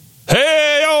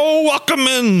Welcome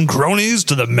in, cronies,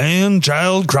 to the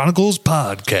Man-Child Chronicles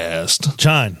Podcast.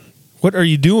 John, what are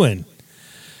you doing?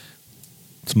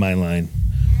 It's my line.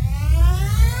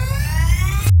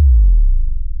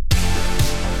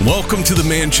 Welcome to the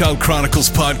Man-Child Chronicles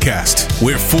Podcast,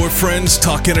 where four friends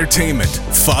talk entertainment,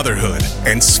 fatherhood,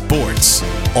 and sports,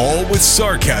 all with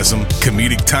sarcasm,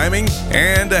 comedic timing,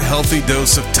 and a healthy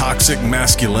dose of toxic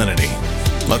masculinity.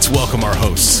 Let's welcome our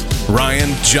hosts,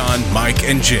 Ryan, John, Mike,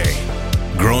 and Jay.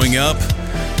 Growing up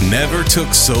never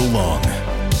took so long.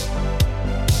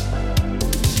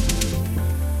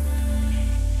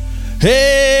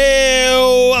 Hey,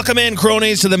 welcome in,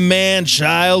 cronies, to the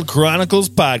Man-Child Chronicles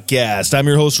Podcast. I'm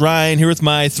your host, Ryan, here with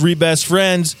my three best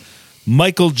friends,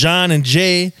 Michael, John, and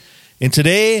Jay. And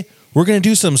today, we're going to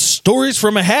do some stories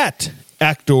from a hat,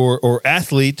 actor or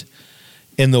athlete,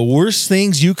 and the worst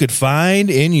things you could find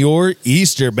in your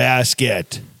Easter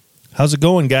basket. How's it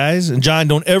going, guys? And John,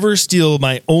 don't ever steal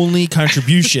my only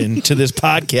contribution to this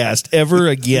podcast ever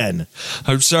again.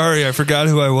 I'm sorry, I forgot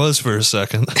who I was for a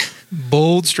second.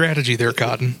 Bold strategy there,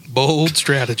 Cotton. Bold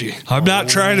strategy. I'm not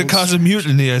trying to cause a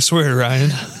mutiny, I swear,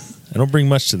 Ryan. I don't bring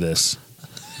much to this.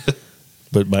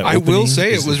 But I will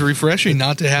say it was refreshing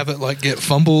not to have it like get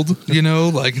fumbled,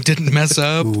 like didn't mess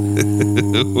up.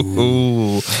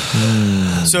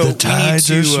 So the tides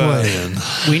are swaying.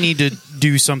 We need to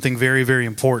do something very, very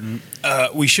important.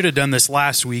 We should have done this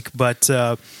last week, but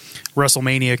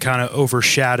WrestleMania kind of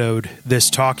overshadowed this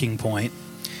talking point.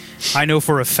 I know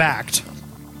for a fact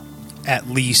at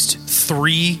least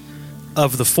 3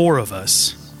 of the 4 of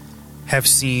us have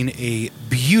seen a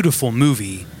beautiful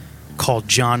movie called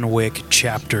John Wick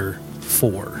Chapter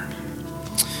 4.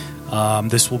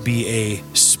 This will be a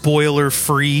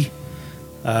spoiler-free,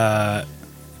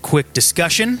 quick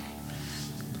discussion.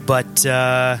 But,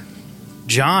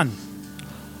 John,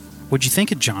 what'd you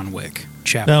think of John Wick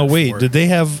Chapter 4? Now, wait,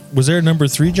 was there a number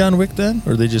 3 John Wick then?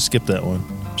 Or they just skipped that one?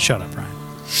 Shut up, Ryan.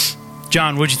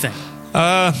 John, what'd you think?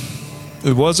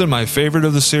 It wasn't my favorite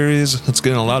of the series. It's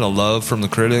getting a lot of love from the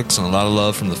critics and a lot of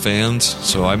love from the fans.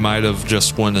 So I might have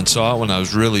just went and saw it when I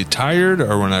was really tired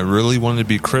or when I really wanted to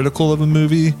be critical of a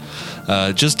movie.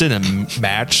 It just didn't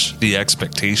match the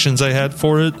expectations I had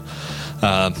for it.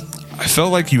 I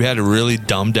felt like you had to really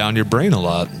dumb down your brain a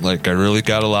lot. Like, I really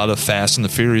got a lot of Fast and the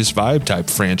Furious vibe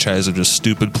type franchise of just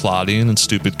stupid plotting and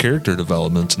stupid character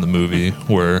development in the movie,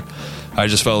 where I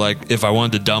just felt like if I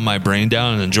wanted to dumb my brain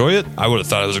down and enjoy it, I would have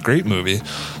thought it was a great movie.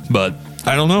 But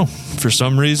I don't know. For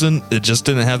some reason, it just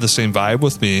didn't have the same vibe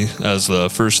with me as the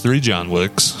first 3 John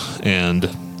Wicks. And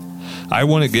I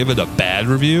wouldn't give it a bad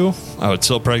review. I would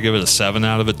still probably give it a 7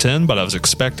 out of a 10, but I was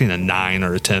expecting a 9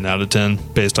 or a 10 out of 10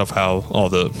 based off how all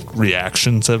the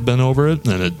reactions have been over it.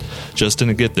 And it just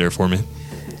didn't get there for me.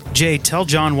 Jay, tell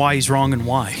John why he's wrong and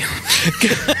why.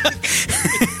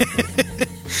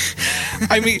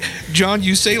 I mean, John,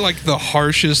 you say like the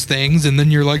harshest things, and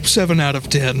then you're like 7 out of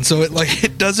 10. So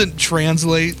it doesn't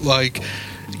translate. Like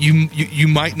you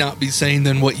might not be saying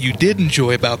then what you did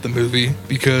enjoy about the movie,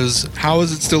 because how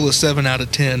is it still a 7 out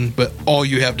of 10? But all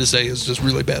you have to say is just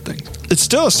really bad things. It's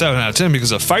still a 7 out of 10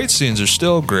 because the fight scenes are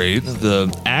still great.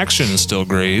 The action is still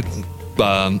great.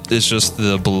 It's just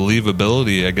the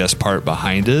believability, I guess, part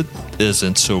behind it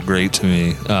isn't so great to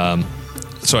me.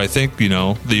 So I think,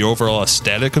 the overall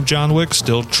aesthetic of John Wick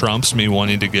still trumps me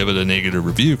wanting to give it a negative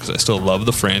review, because I still love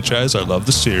the franchise. I love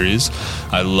the series.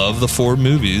 I love the 4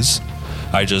 movies.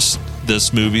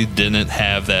 This movie didn't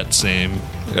have that same,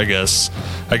 I guess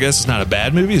it's not a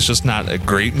bad movie. It's just not a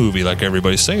great movie like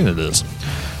everybody's saying it is.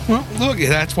 Well, look,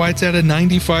 that's why it's at a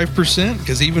 95%,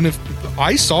 because even if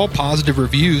I saw positive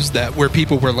reviews where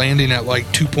people were landing at like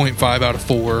 2.5 out of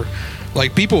 4,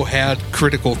 like, people had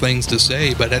critical things to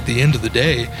say, but at the end of the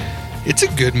day, it's a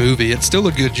good movie. It's still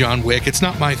a good John Wick. It's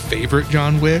not my favorite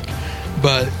John Wick,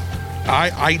 but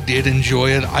I did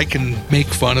enjoy it. I can make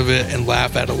fun of it and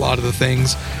laugh at a lot of the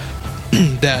things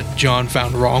that John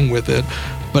found wrong with it.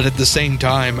 But at the same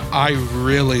time, I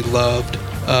really loved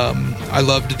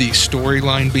the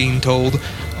storyline being told.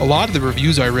 A lot of the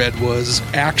reviews I read was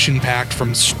action-packed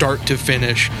from start to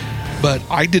finish, but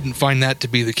I didn't find that to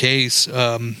be the case.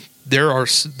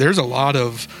 There's a lot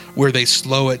of where they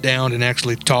slow it down and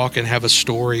actually talk and have a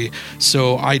story.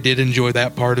 So I did enjoy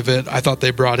that part of it. I thought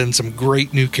they brought in some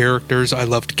great new characters. I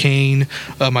loved Kane.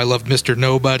 I loved Mr.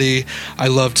 Nobody. I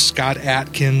loved Scott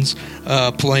Adkins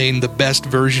playing the best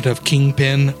version of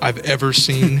Kingpin I've ever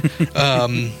seen.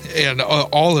 And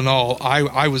all in all,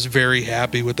 I was very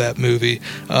happy with that movie.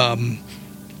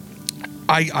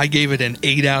 I gave it an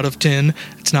 8 out of 10.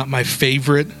 It's not my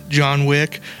favorite John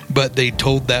Wick, but they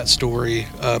told that story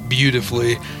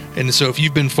beautifully. And so if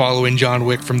you've been following John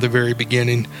Wick from the very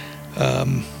beginning,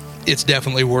 it's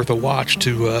definitely worth a watch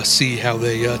to see how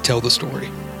they tell the story.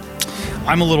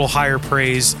 I'm a little higher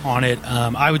praise on it.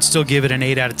 I would still give it an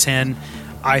 8 out of 10.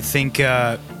 I think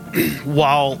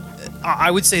while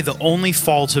I would say the only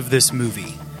fault of this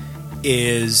movie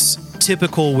is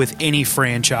typical with any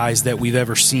franchise that we've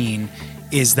ever seen,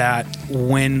 is that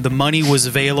when the money was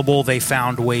available, they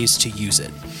found ways to use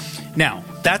it. Now,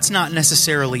 that's not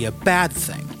necessarily a bad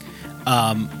thing,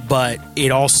 but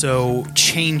it also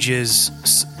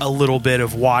changes a little bit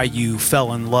of why you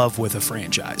fell in love with a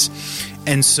franchise.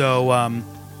 And so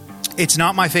it's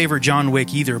not my favorite John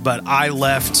Wick either, but I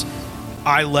left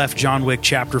John Wick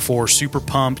Chapter 4 super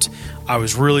pumped. I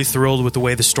was really thrilled with the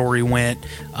way the story went.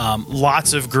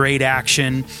 Lots of great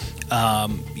action.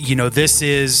 This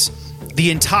is... The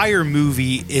entire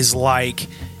movie is like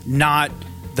not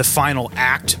the final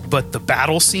act, but the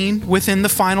battle scene within the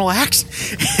final act.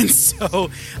 And so,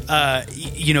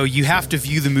 you have to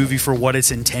view the movie for what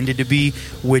it's intended to be,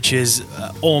 which is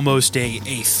almost a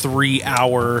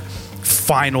 3-hour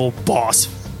final boss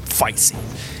fight scene.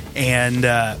 And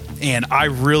I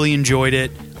really enjoyed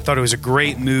it. Thought it was a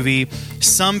great movie.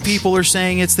 Some people are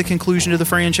saying it's the conclusion to the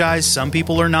franchise. Some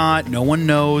people are not. No one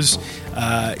knows.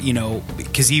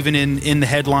 Because even in the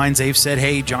headlines, they've said,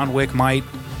 "Hey, John Wick might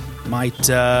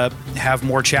have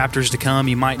more chapters to come.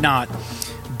 He might not."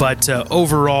 But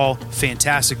overall,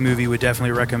 fantastic movie. Would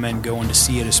definitely recommend going to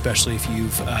see it, especially if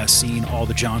you've seen all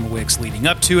the John Wicks leading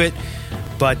up to it.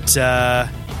 But yeah,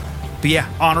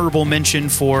 honorable mention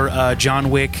for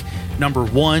John Wick number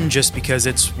 1, just because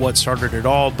it's what started it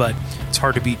all, but it's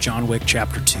hard to beat John Wick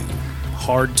Chapter 2.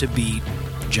 Hard to beat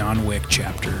John Wick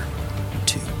Chapter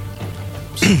 2.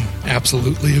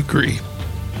 Absolutely agree.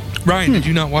 Ryan, did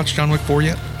you not watch John Wick 4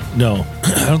 yet? No,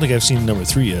 I don't think I've seen number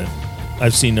 3 yet.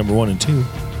 I've seen number 1 and 2.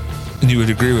 And you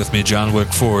would agree with me, John Wick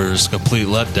 4 is a complete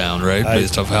letdown, right?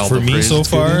 Based off how for the me praise so it's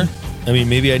far, given? I mean,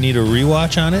 maybe I need a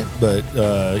rewatch on it, but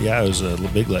yeah, it was a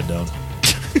big letdown.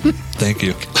 Thank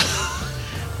you.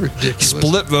 Ridiculous.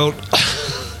 Split vote.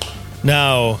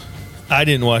 Now, I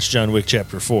didn't watch John Wick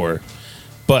Chapter 4,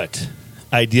 but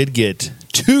I did get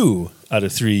 2 out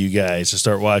of 3 of you guys to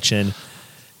start watching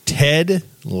Ted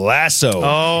Lasso.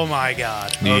 Oh my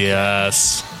God. Okay.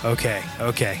 Yes. Okay.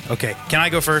 Can I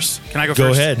go first?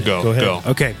 Go ahead. Go ahead.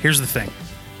 Okay, here's the thing.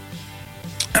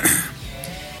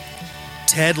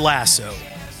 Ted Lasso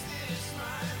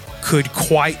could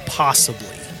quite possibly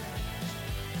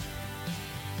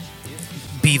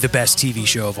be the best TV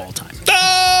show of all time.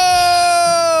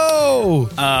 Oh!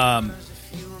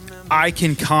 I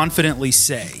can confidently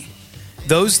say,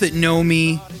 those that know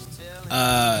me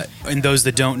and those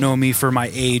that don't know me for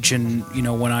my age and,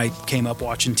 when I came up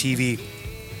watching TV,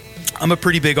 I'm a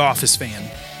pretty big Office fan.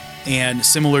 And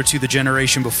similar to the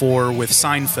generation before with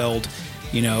Seinfeld,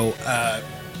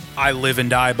 I live and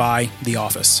die by The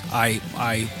Office.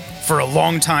 I for a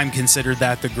long time considered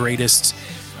that the greatest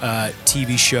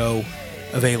TV show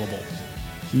available.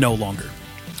 No longer.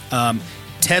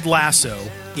 Ted Lasso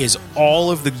is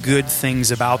all of the good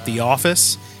things about The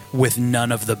Office with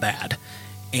none of the bad.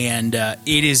 And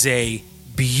it is a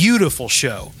beautiful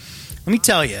show. Let me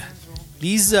tell you,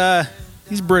 these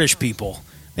British people,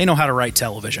 they know how to write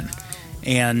television.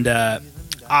 And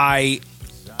I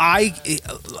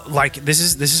like, this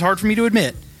is hard for me to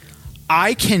admit.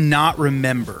 I cannot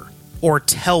remember or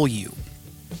tell you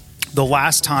the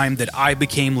last time that I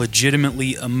became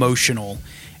legitimately emotional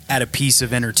at a piece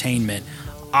of entertainment.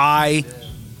 I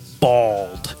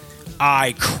bawled.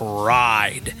 I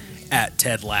cried at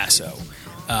Ted Lasso.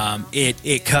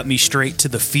 It cut me straight to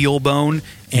the feel bone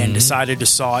and decided to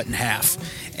saw it in half.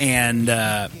 And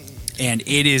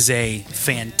it is a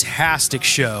fantastic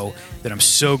show that I'm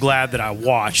so glad that I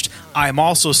watched. I'm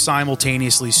also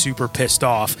simultaneously super pissed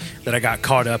off that I got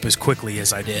caught up as quickly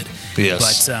as I did.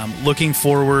 Yes. But looking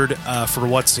forward for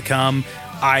what's to come,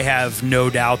 I have no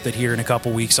doubt that here in a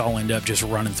couple weeks I'll end up just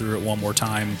running through it one more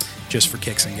time just for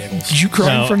kicks and giggles. Did you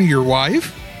cry in front of your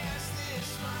wife?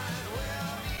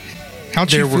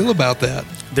 How'd you feel about that?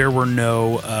 There were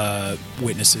no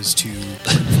witnesses to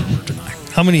confirm or deny.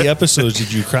 How many episodes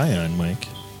did you cry on, Mike?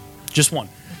 Just one.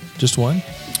 Just one?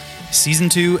 Season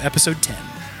 2, episode 10.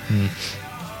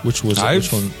 Which was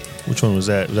it? Which one was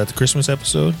that? Was that the Christmas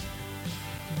episode?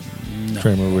 No. I can't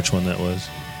remember which one that was.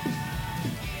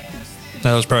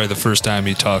 That was probably the first time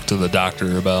he talked to the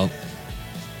doctor about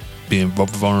being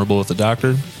vulnerable with the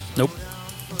doctor. Nope.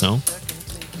 No?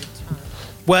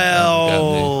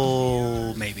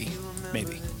 Well, maybe. I'm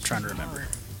trying to remember.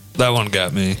 That one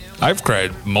got me. I've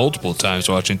cried multiple times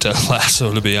watching Ted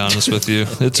Lasso, to be honest with you.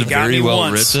 It's very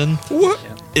well written. What?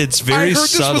 It's very I heard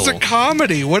subtle. this was a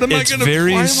comedy. What am I It's going to?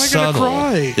 very Why am I subtle. going to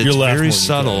cry? It's You're laughing very when you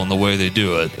subtle cry. in the way they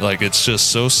do it. Like, it's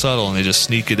just so subtle, and they just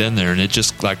sneak it in there, and it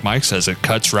just, like Mike says, it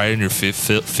cuts right in your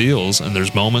feels, and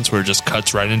there's moments where it just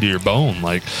cuts right into your bone.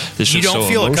 Like, it's You just don't so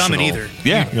feel it emotional. coming either.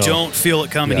 Yeah. You don't feel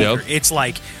it coming Yep. either. It's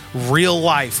like real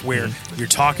life where you're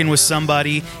talking with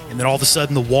somebody, and then all of a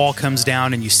sudden the wall comes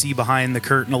down, and you see behind the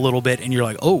curtain a little bit, and you're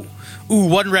like, oh, ooh,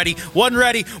 wasn't ready.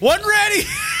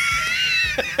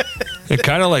 And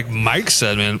kind of like Mike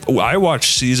said, man, I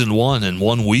watched season 1 in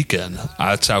one weekend.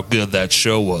 That's how good that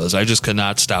show was. I just could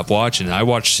not stop watching it. I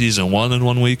watched season 1 in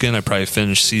one weekend. I probably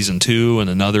finished season 2 in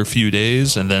another few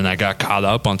days. And then I got caught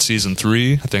up on season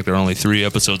 3. I think there are only 3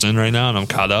 episodes in right now, and I'm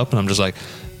caught up. And I'm just like,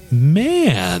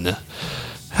 man,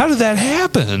 how did that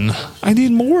happen? I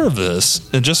need more of this.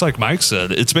 And just like Mike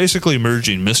said, it's basically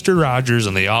merging Mr. Rogers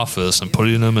and The Office and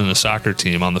putting them in a soccer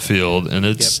team on the field. And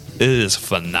it is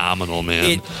phenomenal,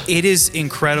 man. It is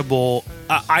incredible.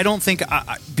 I don't think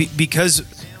because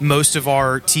most of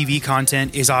our TV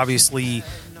content is obviously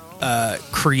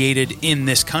created in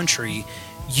this country,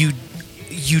 you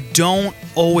don't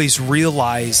always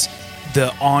realize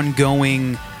the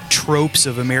ongoing tropes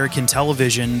of American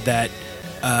television that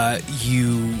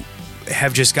you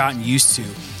have just gotten used to.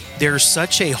 There's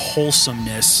such a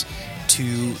wholesomeness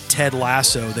to Ted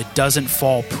Lasso that doesn't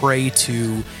fall prey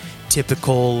to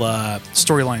typical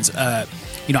storylines.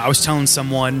 I was telling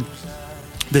someone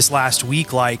this last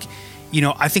week, like,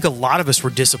 I think a lot of us were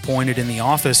disappointed in The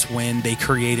Office when they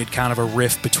created kind of a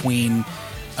rift between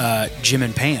Jim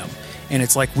and Pam. And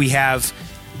it's like we have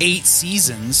 8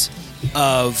 seasons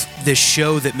of this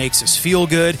show that makes us feel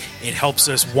good. It helps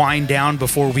us wind down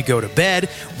before we go to bed.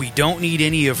 We don't need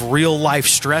any of real life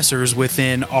stressors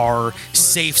within our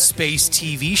safe space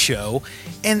TV show.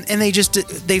 And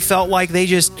they felt like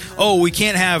we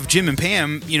can't have Jim and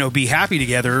Pam, be happy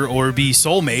together or be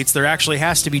soulmates. There actually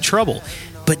has to be trouble.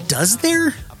 But does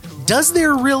there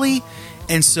really?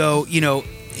 And so,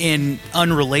 in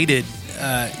unrelated,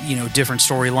 different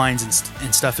storylines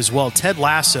and stuff as well, Ted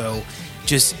Lasso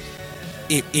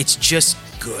it's just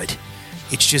good.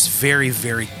 It's just very,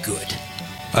 very good.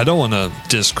 I don't want to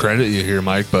discredit you here,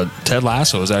 Mike, but Ted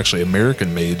Lasso is actually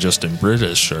American-made, just in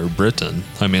British or Britain.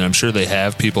 I mean, I'm sure they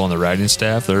have people on the writing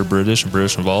staff that are British and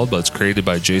British involved, but it's created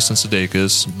by Jason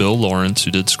Sudeikis, Bill Lawrence,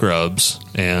 who did Scrubs,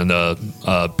 and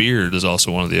Beard is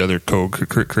also one of the other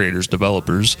co-creators,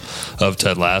 developers of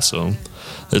Ted Lasso.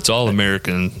 It's all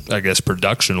American, I guess,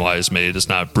 production-wise made. It's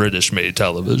not British-made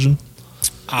television.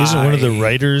 Isn't one of the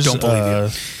writers? Don't believe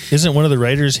you. Isn't one of the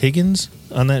writers Higgins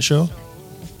on that show?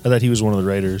 I thought he was one of the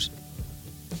writers.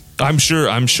 I'm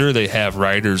sure they have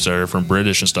writers that are from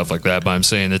British and stuff like that, but I'm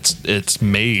saying it's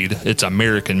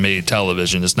American made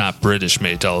television. It's not British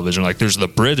made television. Like, there's the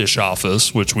British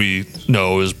Office, which we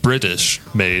know is British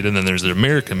made, and then there's the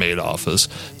American made Office.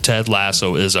 Ted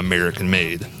Lasso is American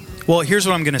made. Well, here's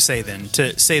what I'm going to say then,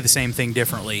 to say the same thing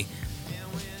differently.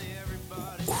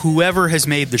 Whoever has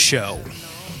made the show,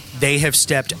 they have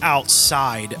stepped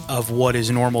outside of what is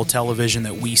normal television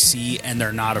that we see, and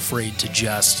they're not afraid to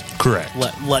just Correct.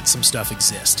 let some stuff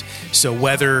exist. So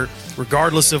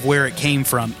regardless of where it came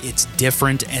from, it's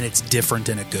different, and it's different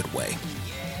in a good way.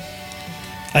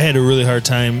 I had a really hard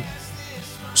time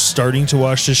starting to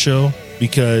watch this show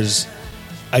because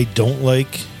I don't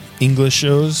like English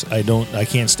shows. I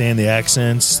can't stand the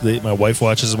accents. My wife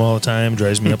watches them all the time,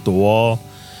 drives me up the wall.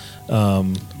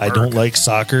 I don't like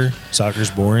soccer.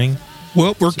 Soccer's boring.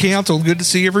 Well, we're canceled. Good to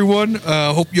see everyone.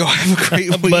 Hope y'all have a great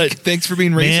week. But, Thanks for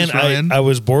being racist, Ryan. I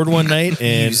was bored one night,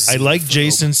 and I like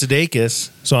Jason Sudeikis,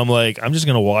 so I'm like, I'm just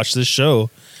going to watch this show.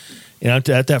 And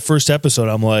at that first episode,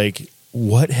 I'm like,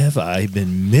 what have I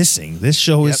been missing? This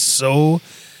show is so...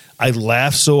 I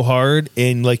laugh so hard,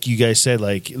 and like you guys said,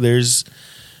 like, there's...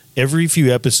 Every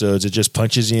few episodes, it just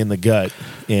punches you in the gut,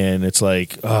 and it's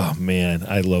like, oh man,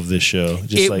 I love this show.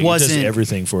 Just it does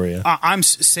everything for you. I'm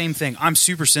same thing. I'm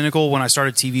super cynical when I start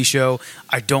a TV show.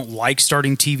 I don't like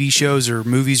starting TV shows or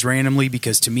movies randomly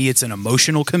because to me it's an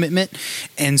emotional commitment.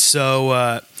 And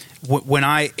so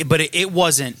it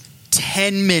wasn't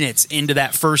 10 minutes into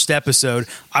that first episode,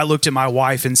 I looked at my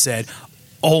wife and said,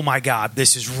 oh my God,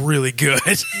 this is really good.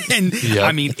 And yep.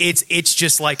 I mean, it's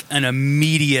just like an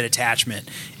immediate attachment.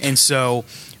 And so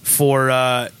for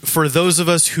those of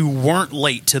us who weren't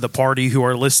late to the party, who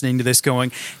are listening to this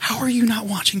going, how are you not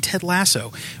watching Ted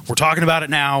Lasso? We're talking about it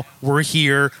now. We're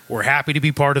here. We're happy to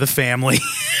be part of the family.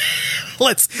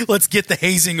 Let's get the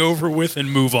hazing over with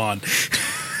and move on.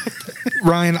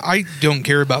 Ryan, I don't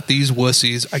care about these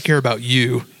wussies. I care about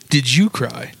you. Did you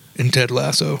cry in Ted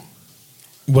Lasso?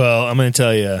 Well, I'm going to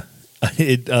tell you,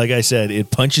 like I said, it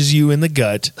punches you in the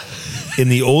gut.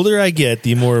 And the older I get,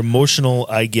 the more emotional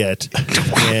I get.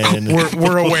 And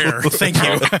We're aware. Thank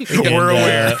you. We're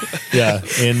aware. Yeah.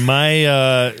 And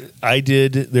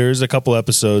there's a couple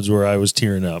episodes where I was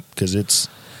tearing up because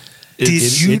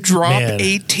Did you drop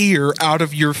a tear out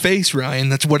of your face, Ryan?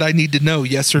 That's what I need to know.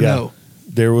 Yes or no?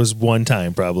 There was one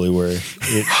time probably where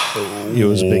it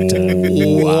was big time.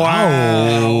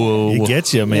 Wow. It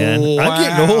gets you, man. Wow. I'm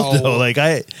getting old though. Like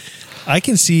I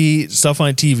can see stuff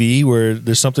on TV where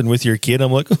there's something with your kid.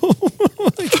 I'm like, oh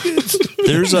my kids.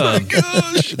 There's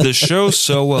the show's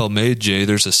so well made, Jay.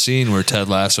 There's a scene where Ted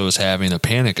Lasso is having a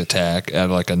panic attack at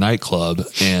like a nightclub,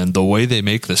 and the way they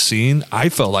make the scene, I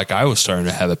felt like I was starting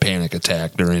to have a panic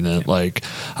attack during it. Like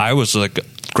I was like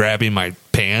grabbing my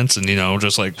pants and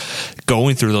just like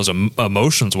going through those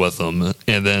emotions with them.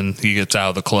 And then he gets out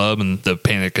of the club and the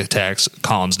panic attacks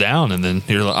calms down. And then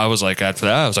I was like, after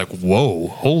that, I was like, whoa,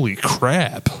 holy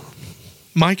crap.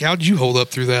 Mike, how did you hold up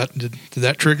through that? Did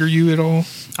that trigger you at all?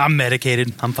 I'm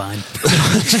medicated. I'm fine.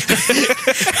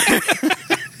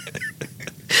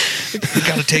 I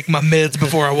got to take my meds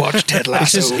before I watch Ted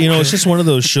Lasso. It's just one of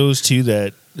those shows too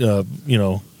that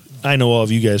I know all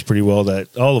of you guys pretty well,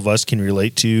 that all of us can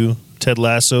relate to Ted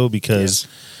Lasso because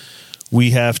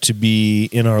we have to be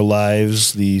in our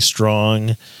lives the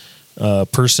strong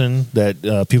person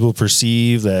that people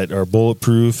perceive that are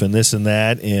bulletproof and this and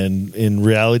that, and in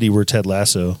reality we're Ted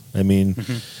Lasso. I mean,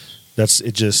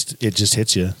 it just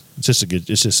hits you. It's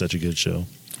just such a good show.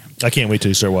 I can't wait till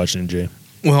you start watching it, Jay.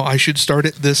 Well, I should start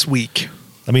it this week.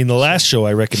 I mean, the last show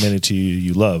I recommended to you,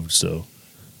 you loved, so.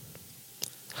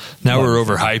 Now we're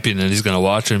overhyping it. He's going to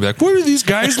watch it and be like, what are these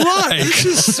guys like? This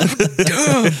is so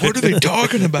dumb. What are they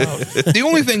talking about? The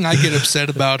only thing I get upset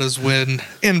about is when,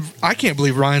 and I can't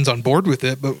believe Ryan's on board with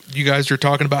it, but you guys are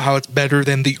talking about how it's better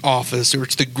than The Office or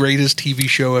it's the greatest TV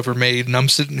show ever made. And I'm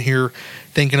sitting here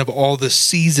thinking of all the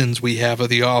seasons we have of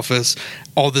The Office,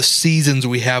 all the seasons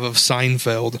we have of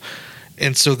Seinfeld.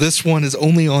 And so this one is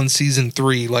only on season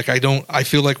 3. Like I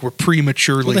feel like we're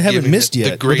prematurely. Well, they haven't missed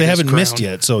yet.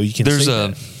 crown. So you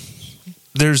can.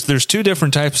 There's two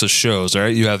different types of shows,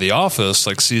 right? You have The Office,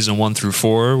 like season 1 through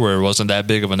 4, where it wasn't that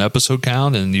big of an episode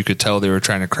count, and you could tell they were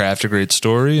trying to craft a great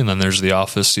story. And then there's The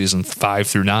Office season 5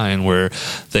 through 9, where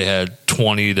they had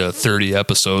 20 to 30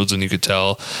 episodes, and you could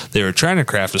tell they were trying to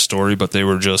craft a story, but they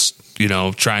were just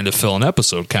trying to fill an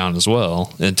episode count as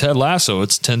well. And Ted Lasso,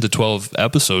 it's 10 to 12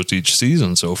 episodes each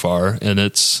season so far, and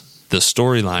the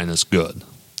storyline is good.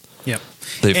 Yep.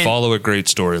 They follow a great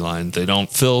storyline. They don't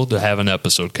fill to have an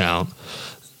episode count.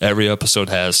 Every episode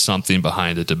has something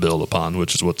behind it to build upon,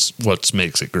 which is what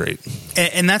makes it great.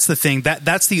 And that's the thing.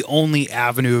 That's the only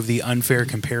avenue of the unfair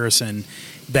comparison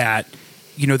that,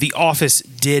 The Office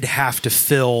did have to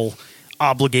fill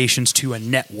obligations to a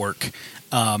network.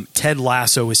 Ted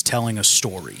Lasso is telling a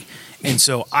story. And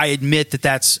so I admit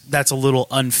that's a little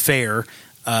unfair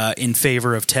in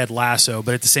favor of Ted Lasso,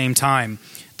 but at the same time,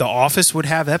 The Office would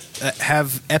have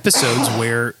episodes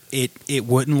where it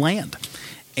wouldn't land,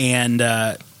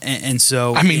 and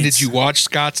so I mean, did you watch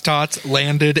Scott's Tots?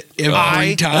 Landed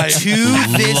every time. To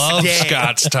this Love day,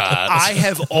 Scott's Tots. I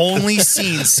have only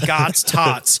seen Scott's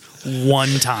Tots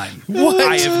one time. What?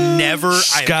 I have never.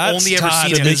 I've only ever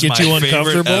seen it. Make it too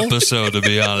uncomfortable? Episode, to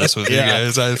be honest with you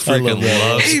guys, I freaking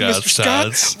love Hey, Mr. Scott's Scott,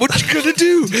 Tots. what you gonna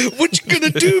do? What you gonna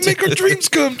do? Make our dreams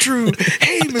come true.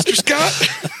 Hey, Mr. Scott.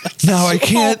 Now I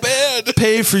can't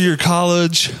pay for your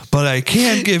college, but I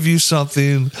can give you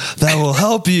something that will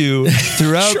help you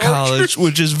throughout college,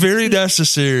 which is very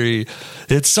necessary.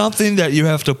 It's something that you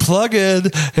have to plug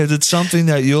in, and it's something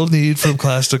that you'll need from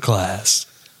class to class.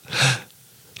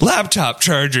 Laptop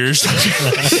chargers.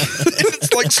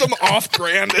 It's like some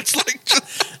off-brand. It's like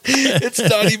it's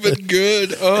not even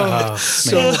good. Oh,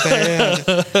 so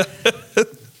bad.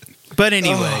 But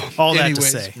anyway, all that to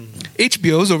say.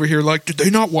 HBO's over here like, did they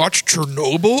not watch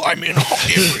Chernobyl? I mean,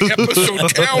 every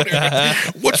episode counted.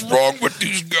 What's wrong with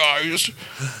these guys?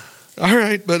 All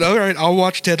right, I'll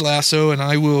watch Ted Lasso, and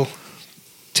I will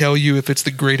tell you if it's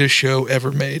the greatest show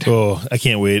ever made. Oh, I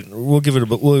can't wait. We'll give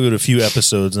it a few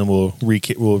episodes, and we'll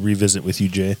revisit with you,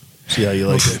 Jay. See how you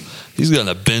like it. He's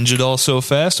gonna binge it all so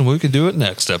fast, and we can do it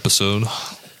next episode.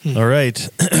 All right.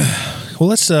 Well,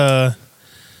 let's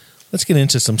get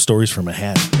into some stories from a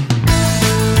hat.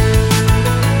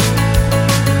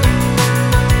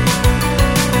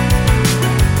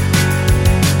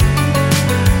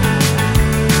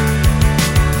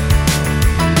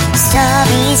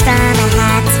 Stories from a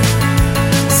hat.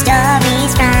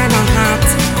 Stories from a hat.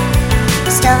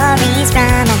 Stories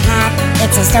from a hat.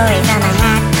 It's a story from a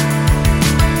hat.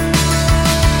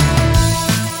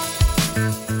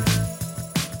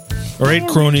 All right,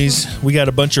 cronies, we got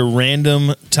a bunch of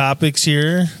random topics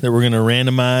here that we're going to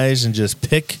randomize and just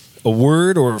pick a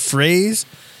word or a phrase.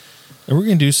 And we're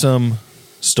going to do some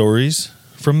stories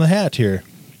from the hat here.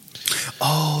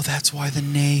 Oh, that's why the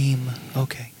name.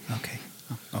 Okay.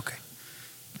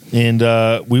 And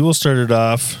we will start it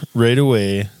off right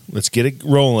away. Let's get it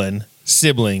rolling.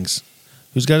 Siblings.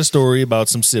 Who's got a story about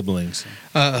some siblings?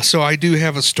 So I do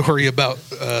have a story about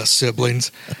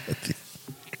siblings.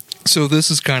 So this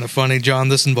is kind of funny, John.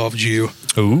 This involves you.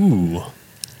 Ooh.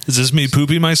 Is this me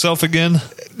pooping myself again?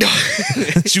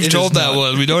 You've told that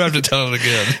one. We don't have to tell it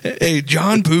again. Hey,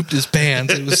 John pooped his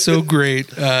pants. It was so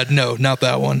great. No, not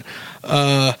that one.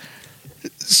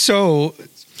 So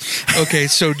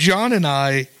John and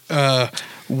I,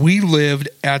 we lived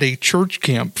at a church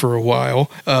camp for a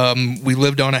while. We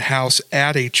lived on a house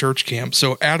at a church camp.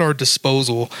 So at our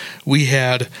disposal, we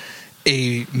had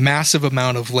a massive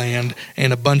amount of land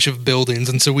and a bunch of buildings.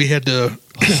 And so we had to...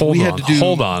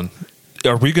 Hold on.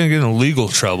 Are we going to get in legal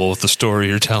trouble with the story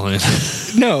you're telling?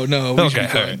 No. We should be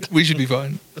fine. Right. We should be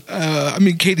fine. I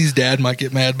mean, Katie's dad might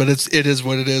get mad, but it is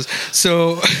what it is.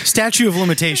 So... Statute of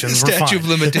limitations,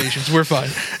 we're fine.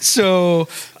 So...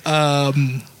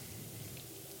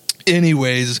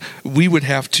 anyways, we would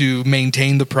have to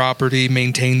maintain the property,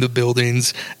 maintain the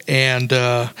buildings, and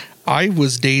I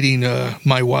was dating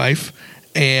my wife,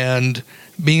 and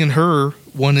me and her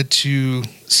wanted to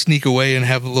sneak away and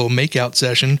have a little makeout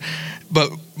session,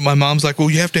 but my mom's like,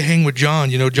 well, you have to hang with John.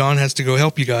 You know, John has to go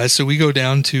help you guys. So we go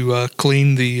down to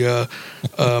clean the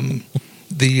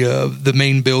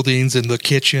main buildings and the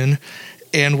kitchen,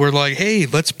 and we're like, hey,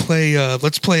 let's play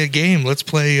a game. Let's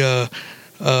play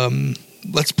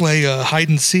hide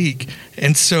and seek.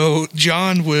 And so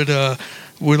John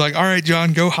we're like, all right,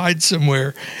 John, go hide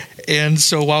somewhere. And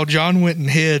so while John went and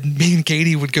hid, me and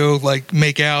Katie would go like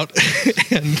make out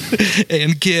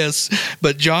and kiss.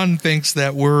 But John thinks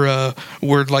that we're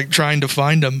like trying to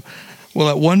find him. Well,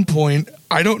 at one point,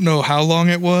 I don't know how long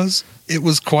it was. It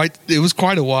was quite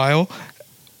a while.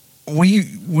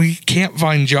 We can't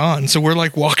find John, so we're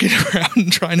like walking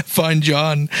around trying to find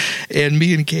John. And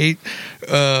me and Kate,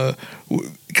 because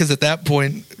at that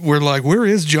point we're like, where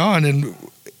is John? And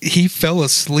he fell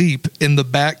asleep in the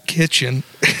back kitchen.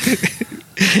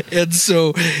 And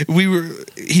so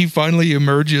he finally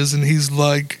emerges and he's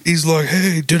like,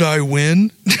 hey, did I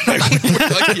win? Did I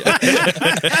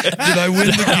win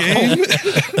the game?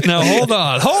 Now, hold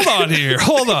on here.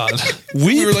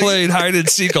 We played hide and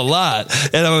seek a lot,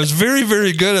 and I was very,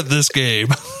 very good at this game.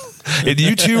 And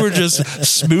you two were just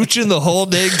smooching the whole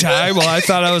dang time while I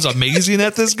thought I was amazing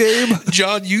at this game.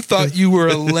 John, you thought you were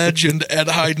a legend at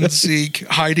hide and seek,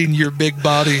 hiding your big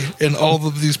body in all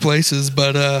of these places.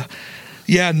 But,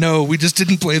 no, we just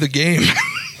didn't play the game.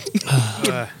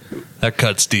 That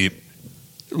cuts deep.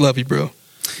 Love you, bro.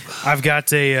 I've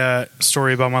got a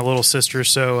story about my little sister.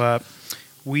 So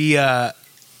me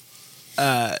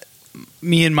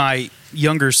and my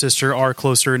younger sister are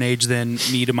closer in age than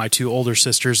me to my two older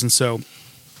sisters. And so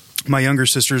my younger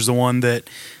sister is the one that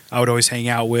I would always hang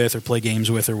out with or play games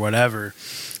with or whatever.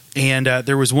 And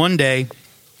there was one day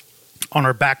on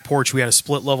our back porch, we had a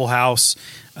split level house,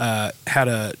 had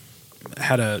a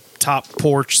top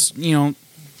porch, 12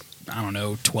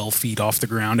 feet off the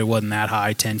ground. It wasn't that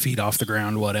high, 10 feet off the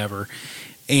ground, whatever.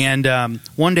 And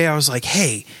one day I was like,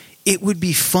 hey, it would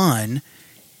be fun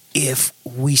if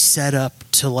we set up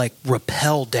to like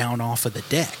rappel down off of the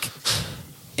deck.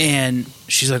 And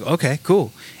she's like, okay,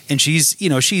 cool. And she's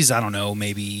I don't know,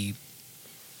 maybe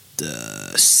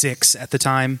 6 at the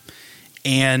time.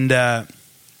 And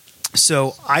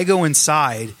so I go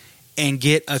inside and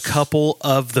get a couple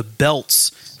of the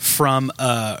belts from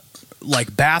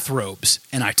like bathrobes,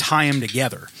 and I tie them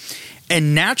together.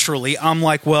 And naturally, I'm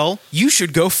like, well, you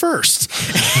should go first.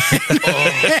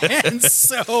 and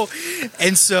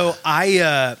so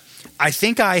I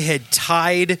think I had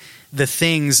tied the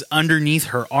things underneath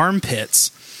her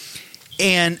armpits.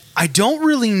 And I don't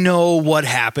really know what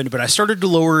happened, but I started to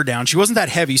lower her down. She wasn't that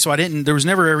heavy, so there was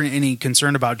never ever any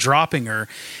concern about dropping her.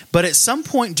 But at some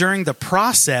point during the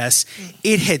process,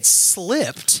 it had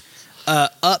slipped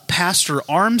up past her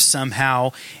arms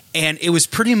somehow, and it was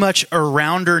pretty much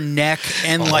around her neck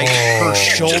and like her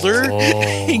shoulder.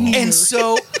 And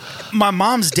so my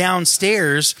mom's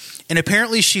downstairs, and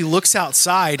apparently she looks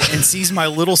outside and sees my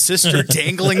little sister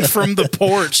dangling from the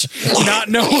porch, not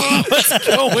knowing what's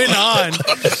going on.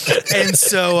 And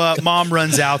so mom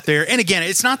runs out there. And again,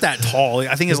 it's not that tall.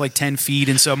 I think it's like 10 feet.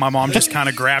 And so my mom just kind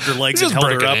of grabbed her legs and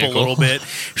held her up a little bit.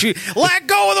 She let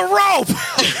go of the rope.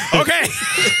 Okay.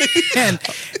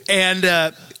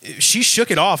 she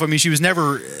shook it off. I mean, she was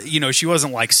never, she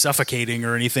wasn't like suffocating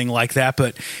or anything like that.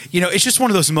 But, it's just one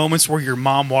of those moments where your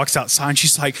mom walks outside and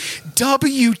she's like,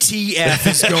 WTF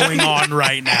is going on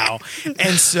right now?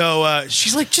 And so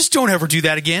she's like, just don't ever do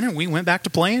that again. And we went back to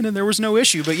playing and there was no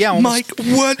issue. But yeah, Mike,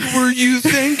 what were you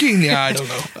thinking? Yeah, I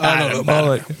don't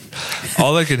know.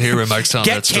 All I can hear when Mike's telling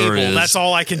that story is... That's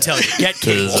all I can tell you. Get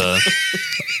cable.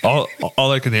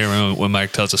 All I can hear when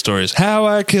Mike tells the story is how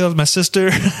I killed my sister.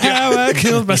 How I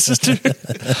killed my sister.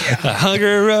 I hung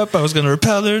her up. I was going to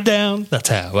rappel her down. That's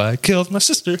how I killed my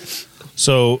sister.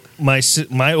 So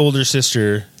my older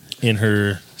sister, in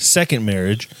her second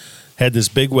marriage, had this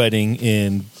big wedding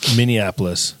in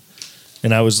Minneapolis.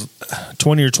 And I was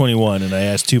 20 or 21, and I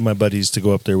asked two of my buddies to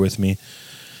go up there with me.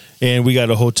 And we got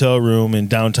a hotel room in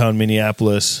downtown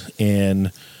Minneapolis,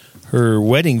 and her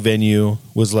wedding venue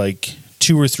was like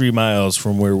 2 or 3 miles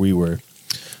from where we were.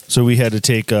 So we had to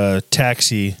take a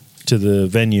taxi to the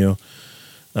venue.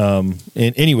 And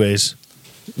anyways,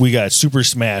 we got super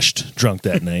smashed drunk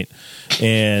that night.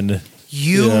 And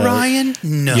Ryan?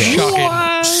 No.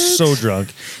 Yeah, so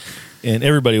drunk. And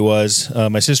everybody was.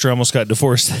 My sister almost got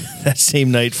divorced that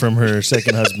same night from her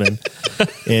second husband.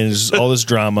 And it's all this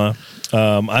drama.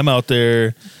 I'm out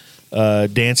there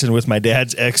dancing with my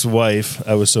dad's ex-wife.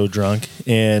 I was so drunk.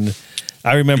 And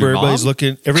I remember everybody was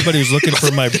looking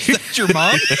for my... Your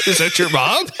mom? Is that your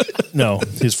mom? No,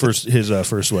 his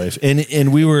first wife.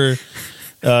 And we were...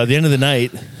 the end of the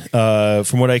night,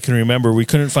 from what I can remember, we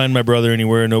couldn't find my brother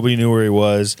anywhere. Nobody knew where he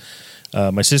was.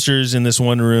 My sister's in this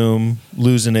one room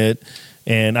losing it.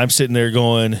 And I'm sitting there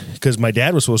going... Because my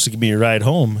dad was supposed to give me a ride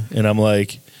home. And I'm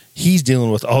like... He's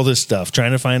dealing with all this stuff,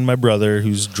 trying to find my brother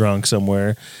who's drunk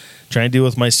somewhere, trying to deal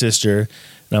with my sister.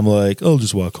 And I'm like, I'll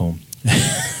just walk home.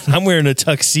 I'm wearing a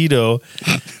tuxedo.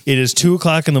 It is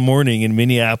 2:00 in the morning in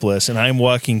Minneapolis, and I'm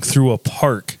walking through a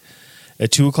park at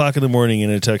 2:00 in the morning in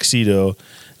a tuxedo.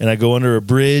 And I go under a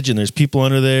bridge, and there's people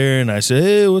under there, and I say,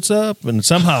 hey, what's up? And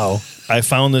somehow I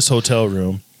found this hotel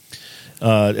room.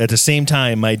 At the same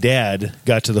time, my dad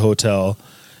got to the hotel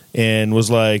and was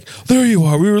like, there you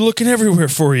are. We were looking everywhere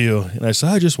for you. And I said,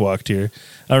 I just walked here.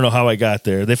 I don't know how I got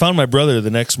there. They found my brother the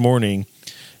next morning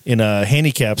in a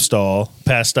handicap stall,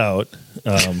 passed out.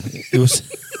 It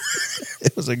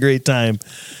was a great time.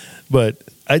 But,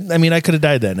 I mean, I could have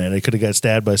died that night. I could have got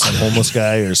stabbed by some homeless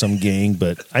guy or some gang,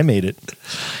 but I made it.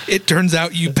 It turns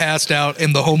out you passed out,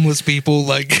 and the homeless people,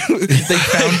 they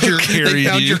found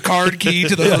your card key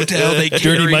to the hotel. They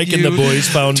Dirty Mike you, and the boys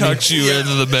found tucked you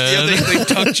into the bed. Yeah, they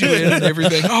tucked you in and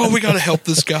everything. Oh, we got to help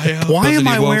this guy out. Why am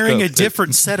I wearing a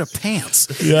different set of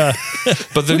pants? Yeah.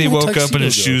 But then he woke up and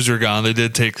his shoes were gone. They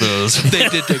did take those. They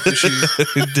did take the shoes.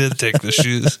 They did take the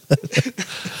shoes.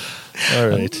 All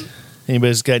right.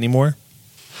 Anybody's got any more?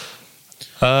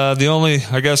 If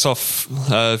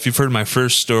you've heard my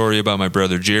first story about my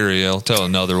brother Jerry, I'll tell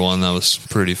another one that was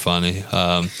pretty funny.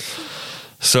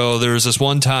 So there was this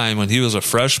one time when he was a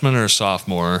freshman or a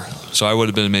sophomore. So I would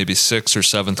have been maybe 6th or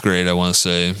 7th grade, I want to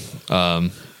say.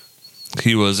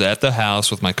 He was at the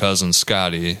house with my cousin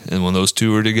Scotty, and when those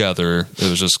two were together, it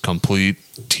was just complete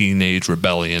teenage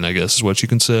rebellion, I guess is what you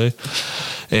can say.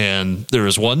 And there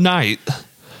was one night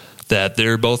that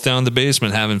they're both down in the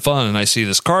basement having fun, and I see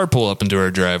this car pull up into our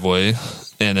driveway,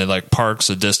 and it parks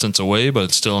a distance away, but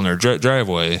it's still in our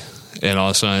driveway. And all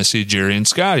of a sudden I see Jerry and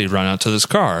Scotty run out to this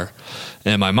car,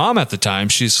 and my mom at the time,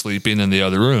 she's sleeping in the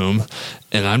other room,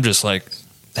 and I'm just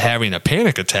having a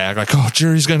panic attack, oh,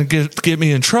 Jerry's gonna get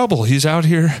me in trouble. He's out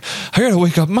here. I gotta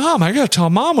wake up Mom. I gotta tell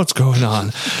Mom what's going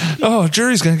on. Oh,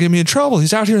 Jerry's gonna get me in trouble.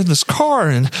 He's out here in this car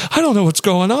and I don't know what's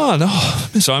going on. Oh,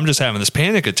 so I'm just having this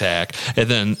panic attack, and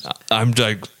then I'm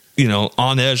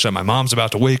on edge that my mom's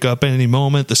about to wake up any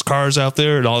moment. This car's out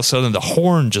there, and all of a sudden the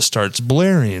horn just starts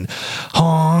blaring,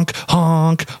 honk,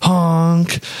 honk,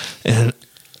 honk, and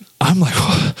I'm like,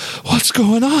 what's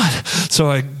going on? So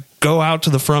I go out to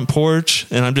the front porch,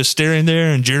 and I'm just staring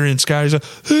there, and Jerry and Scotty's like,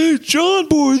 hey, John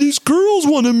boy, these girls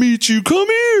want to meet you. Come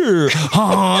here.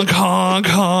 Honk, honk,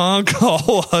 honk.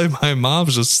 Oh, my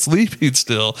mom's just sleeping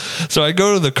still. So I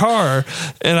go to the car,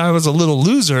 and I was a little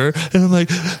loser, and I'm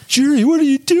like, Jerry, what are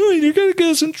you doing? You're going to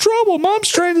get us in trouble. Mom's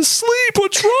trying to sleep.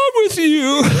 What's wrong with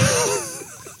you?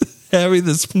 Having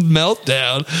this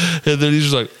meltdown, and then he's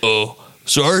just like, oh,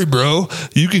 sorry, bro.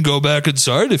 You can go back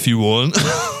inside if you want.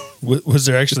 Was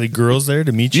there actually girls there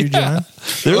to meet you, John?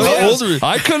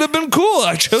 I could have been cool.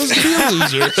 I chose to be a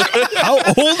loser. How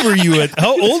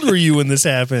old were you when this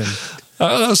happened? I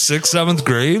don't know, 6th, 7th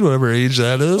grade, whatever age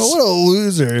that is. Oh, what a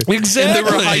loser. Exactly. And there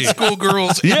were high school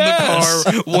girls in the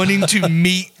car wanting to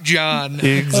meet John.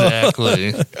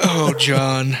 Exactly. Oh,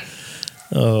 John.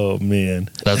 Oh, man.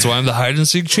 That's why I'm the hide and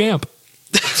seek champ.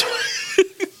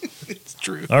 It's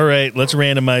true. All right, let's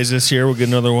randomize this here. We'll get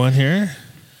another one here.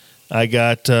 I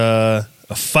got a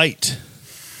fight.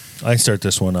 I start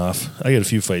this one off. I got a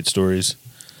few fight stories.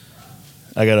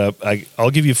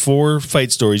 I'll give you 4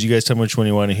 fight stories. You guys tell me which one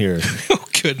you want to hear. Oh,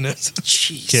 goodness.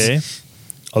 Jeez. Okay.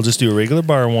 I'll just do a regular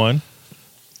bar one.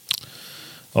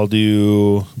 I'll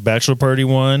do bachelor party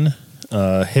one.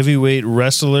 Heavyweight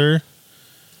wrestler.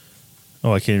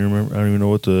 Oh, I can't even remember. I don't even know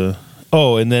what the...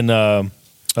 Oh, and then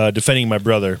defending my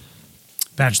brother.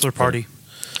 Bachelor party.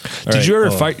 Did you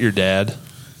ever fight your dad?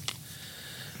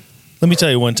 Let me tell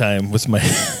you one time with my...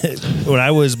 when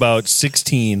I was about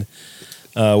 16...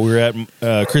 we were at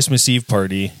a Christmas Eve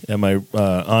party at my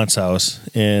aunt's house,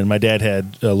 and my dad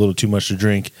had a little too much to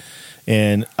drink,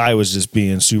 and I was just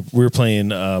being super... We were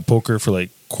playing poker for like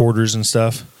quarters and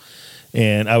stuff,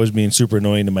 and I was being super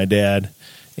annoying to my dad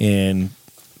and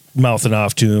mouthing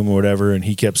off to him or whatever, and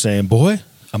he kept saying, "Boy,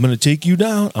 I'm going to take you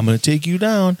down. I'm going to take you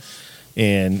down."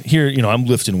 And here, I'm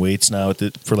lifting weights now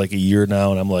for like a year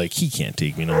now, and I'm like, he can't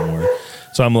take me no more.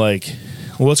 So I'm like,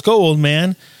 well, let's go, old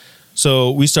man.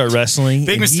 So we start wrestling.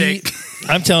 Big mistake.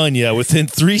 I'm telling you, within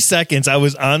 3 seconds, I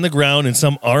was on the ground in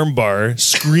some arm bar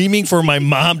screaming for my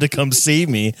mom to come save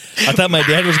me. I thought my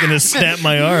dad was going to snap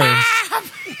my arm.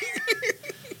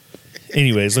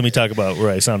 Anyways, let me talk about where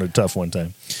I sounded tough one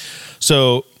time.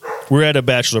 So we're at a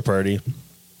bachelor party.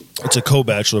 It's a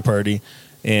co-bachelor party.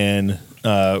 And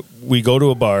we go to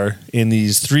a bar, and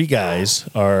these 3 guys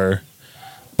are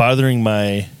bothering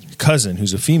my cousin,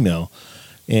 who's a female,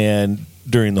 and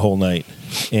during the whole night.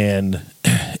 And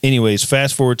anyways,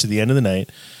 fast forward to the end of the night.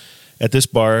 At this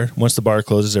bar, once the bar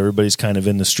closes, everybody's kind of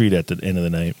in the street at the end of the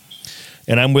night.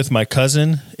 And I'm with my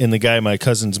cousin and the guy my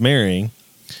cousin's marrying.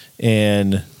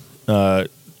 And the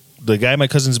guy my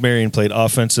cousin's marrying played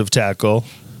offensive tackle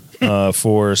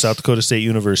for South Dakota State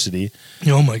University.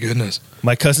 Oh, my goodness.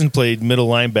 My cousin played middle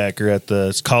linebacker at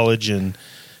the college in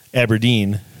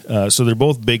Aberdeen. So they're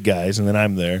both big guys, and then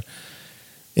I'm there.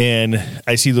 And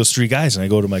I see those 3 guys, and I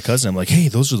go to my cousin. I'm like, "Hey,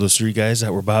 those are those 3 guys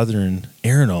that were bothering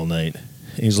Aaron all night."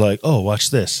 And he's like, "Oh,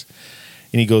 watch this."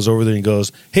 And he goes over there and he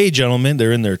goes, "Hey, gentlemen,"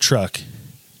 they're in their truck.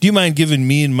 "Do you mind giving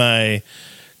me and my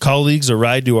colleagues a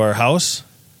ride to our house?"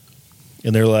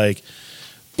 And they're like,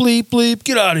 "Bleep, bleep,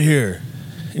 get out of here."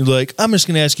 And he's like, "I'm just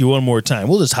going to ask you one more time.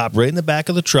 We'll just hop right in the back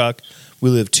of the truck. We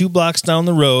live 2 blocks down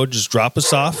the road. Just drop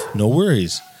us off. No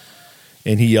worries."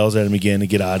 And he yells at him again to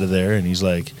get out of there. And he's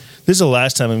like, "This is the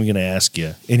last time I'm going to ask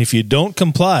you. And if you don't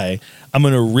comply, I'm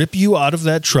going to rip you out of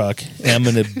that truck, and I'm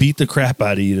going to beat the crap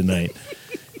out of you tonight."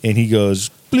 And he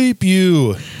goes, "Bleep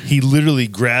you." He literally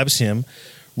grabs him,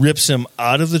 rips him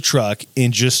out of the truck,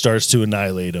 and just starts to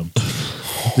annihilate him.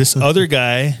 These other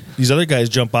guys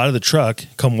jump out of the truck,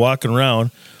 come walking around.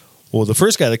 Well, the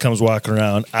first guy that comes walking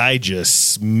around, I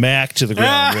just smack to the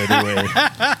ground right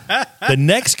away. The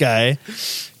next guy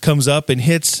comes up and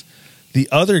hits the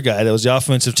other guy that was the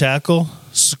offensive tackle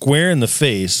square in the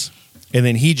face, and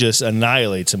then he just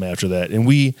annihilates him after that. And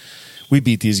we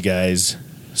beat these guys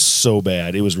so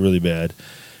bad. It was really bad.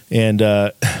 And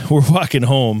we're walking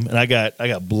home, and I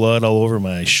got blood all over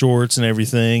my shorts and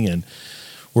everything, and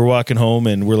we're walking home,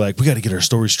 and we're like, we got to get our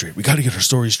story straight. We got to get our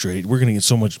story straight. We're going to get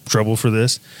so much trouble for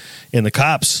this. And the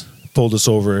cops pulled us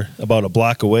over about a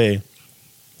block away,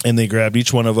 and they grabbed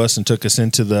each one of us and took us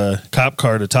into the cop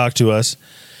car to talk to us.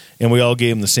 And we all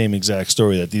gave them the same exact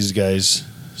story, that these guys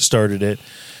started it.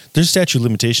 There's statute of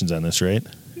limitations on this, right?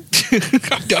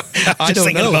 I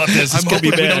don't know about this. This could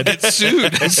be bad. We don't get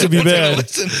sued. This could be bad.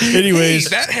 Anyways,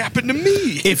 hey, that happened to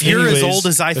me. If you're as old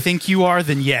as I think you are,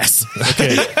 then yes.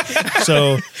 Okay.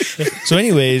 So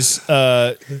anyways,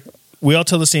 we all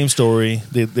tell the same story.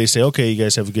 They say, "Okay, you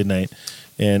guys have a good night."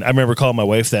 And I remember calling my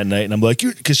wife that night, and I'm like,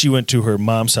 because she went to her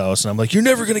mom's house, and I'm like, "You're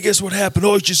never going to guess what happened.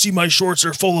 Oh, you just see my shorts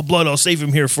are full of blood. I'll save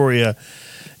them here for you."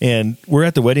 And we're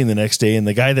at the wedding the next day, and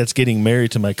the guy that's getting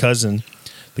married to my cousin,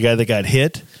 the guy that got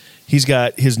hit, he's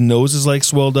got his nose is like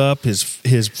swelled up. His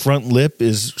front lip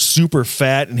is super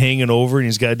fat and hanging over, and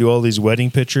he's got to do all these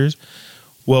wedding pictures.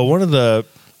 Well,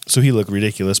 so he looked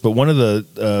ridiculous, but one of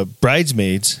the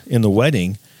bridesmaids in the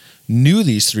wedding knew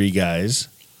these 3 guys,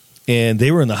 and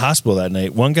they were in the hospital that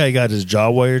night. One guy got his jaw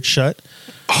wired shut.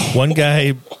 One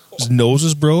guy's nose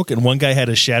was broke, and one guy had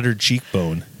a shattered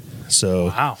cheekbone. So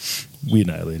Wow. we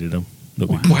annihilated him.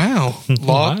 Wow.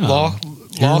 Law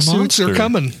Lawsuits are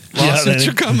coming. Lawsuits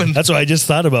are coming. That's what I just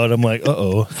thought about. I'm like,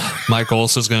 uh-oh. Mike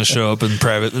Olson's going to show up in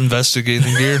private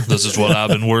investigating gear. This is what I've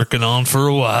been working on for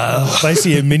a while. If I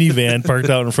see a minivan parked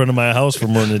out in front of my house for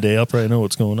more than a day, I'll probably know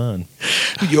what's going on.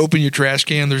 You open your trash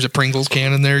can, there's a Pringles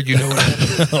can in there. You know what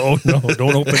happened. Oh, no.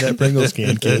 Don't open that Pringles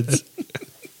can, kids.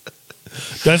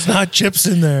 That's not chips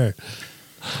in there.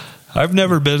 I've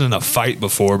never been in a fight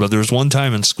before, but there was one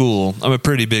time in school. I'm a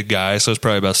pretty big guy, so I was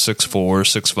probably about 6'4",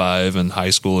 6'5" in high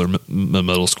school or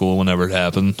middle school whenever it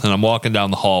happened. And I'm walking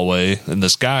down the hallway, and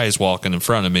this guy is walking in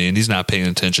front of me, and he's not paying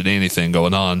attention to anything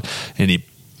going on. And he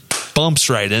bumps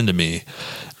right into me,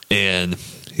 and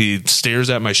he stares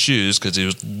at my shoes because he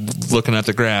was looking at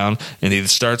the ground, and he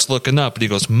starts looking up, and he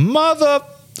goes, "Mother...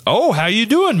 Oh, how you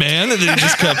doing, man?" And then he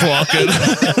just kept walking.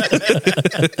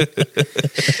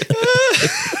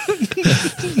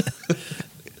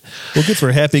 Well, good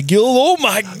for Happy Gil. Oh,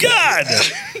 my God.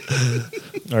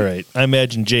 All right. I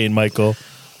imagine Jay and Michael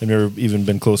have never even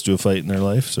been close to a fight in their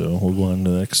life, so we'll go on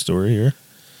to the next story here.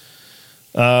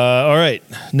 All right.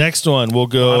 Next one. We'll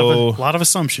go. A lot of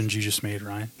assumptions you just made,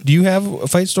 Ryan. Do you have a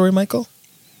fight story, Michael?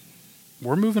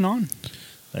 We're moving on.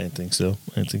 I didn't think so.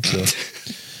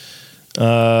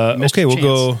 Okay, we'll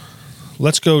go.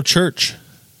 Let's go church.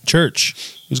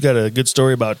 Who's got a good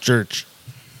story about church?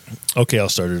 Okay, I'll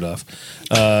start it off.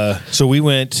 So we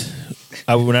went,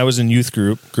 when I was in youth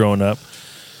group growing up,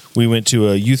 we went to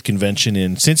a youth convention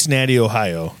in Cincinnati,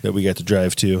 Ohio that we got to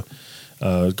drive to.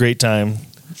 Great time,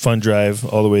 fun drive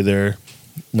all the way there.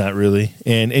 Not really.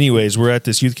 And anyways, we're at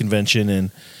this youth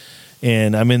convention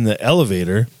and I'm in the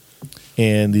elevator.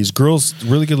 And these girls,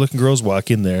 really good-looking girls, walk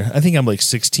in there. I think I'm like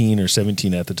 16 or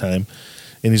 17 at the time.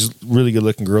 And these really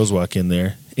good-looking girls walk in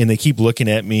there. And they keep looking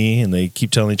at me, and they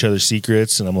keep telling each other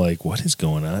secrets. And I'm like, what is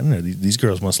going on? These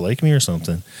girls must like me or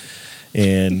something.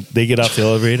 And they get off the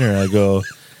elevator, and I go,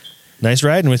 "Nice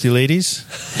riding with you, ladies."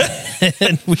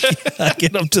 And I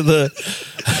get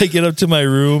up to my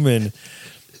room, and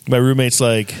my roommate's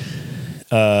like,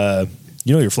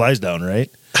 your fly's down,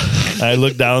 right? I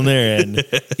look down there, and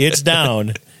it's down,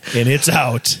 and it's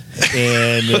out.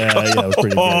 And it was pretty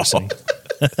embarrassing.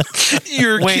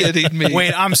 You're kidding me.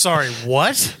 Wait, I'm sorry.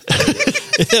 What?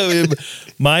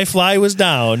 My fly was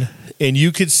down, and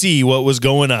you could see what was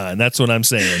going on. That's what I'm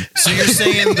saying. So you're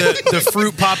saying the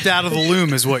fruit popped out of the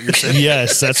loom is what you're saying?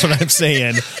 Yes, that's what I'm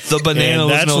saying. The banana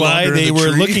was that's no why longer they in the were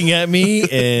tree. looking at me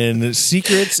and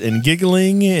secrets and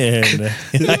giggling, and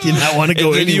I did not want to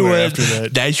go anywhere after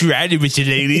that. "That's riding with the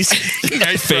ladies."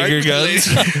 Finger guns.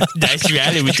 "That's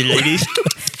riding with the ladies."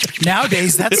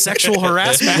 Nowadays, that's sexual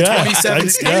harassment in 27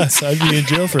 states. I'd be in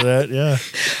jail for that, yeah.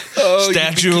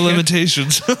 Statute of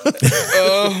limitations.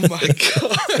 Oh, my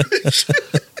gosh.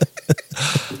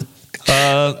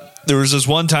 There was this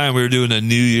one time we were doing a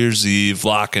New Year's Eve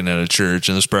lock-in at a church,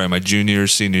 and this was probably my junior or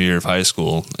senior year of high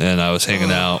school, and I was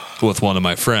hanging out with one of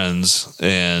my friends,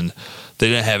 and they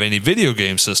didn't have any video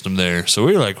game system there. So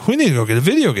we were like, we need to go get a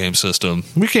video game system.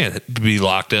 We can't be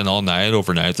locked in all night,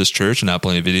 overnight at this church and not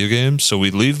playing video games. So we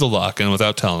leave the lock-in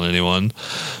without telling anyone.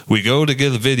 We go to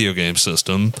get a video game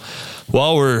system.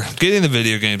 While we're getting the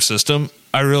video game system,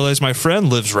 I realize my friend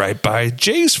lives right by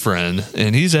Jay's friend,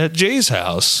 and he's at Jay's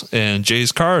house, and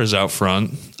Jay's car is out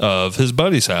front of his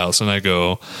buddy's house. And I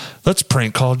go, let's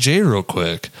prank call Jay real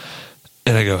quick.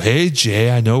 And I go, "Hey,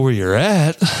 Jay, I know where you're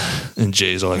at." And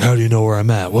Jay's like, "How do you know where I'm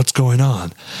at? What's going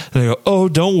on?" And I go, "Oh,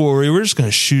 don't worry. We're just going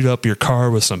to shoot up your car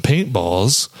with some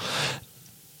paintballs."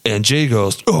 And Jay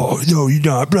goes, "Oh, no, you're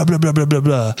not, blah, blah, blah, blah, blah,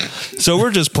 blah." So we're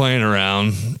just playing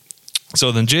around.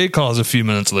 So then Jay calls a few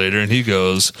minutes later, and he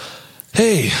goes,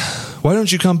 "Hey, why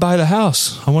don't you come by the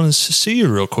house? I want to see you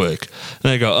real quick."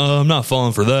 And I go, "I'm not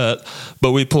falling for that."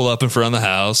 But we pull up in front of the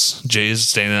house. Jay's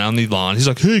standing on the lawn. He's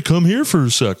like, "Hey, come here for a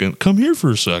second.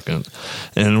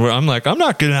 And I'm like, "I'm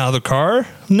not getting out of the car.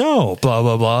 No, blah,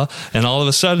 blah, blah." And all of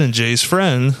a sudden, Jay's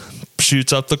friend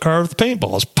shoots up the car with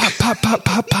paintballs. Pop, pop, pop,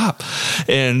 pop, pop.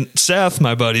 And Seth,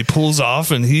 my buddy, pulls off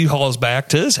and he hauls back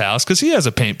to his house because he has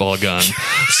a paintball gun.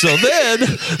 So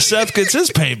then Seth gets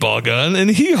his paintball gun and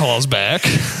he hauls back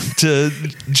to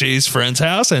Jay's friend's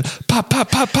house and pop, pop,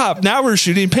 pop, pop. Now we're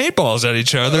shooting paintballs at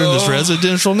each other in this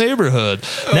residential neighborhood.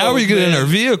 Now we get in our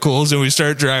vehicles and we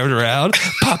start driving around.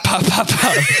 Pop, pop, pop,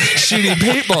 pop. Shooting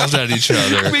paintballs at each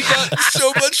other. We got in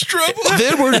so much trouble.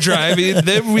 Then we're driving.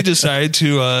 Then we decide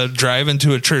to drive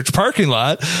into a church parking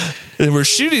lot, and we're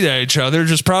shooting at each other,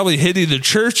 just probably hitting the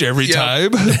church every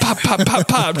time. Pop, pop, pop,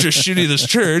 pop, just shooting this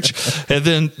church. And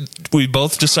then we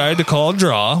both decide to call a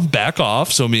draw, back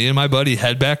off. So me and my buddy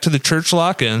head back to the church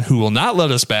lock-in, who will not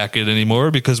let us back in anymore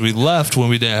because we left when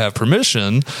we didn't have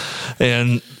permission.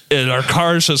 And and our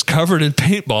car is just covered in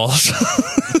paintballs.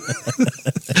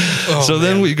 So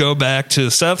then we go back to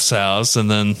Seth's house,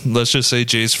 and then let's just say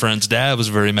Jay's friend's dad was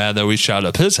very mad that we shot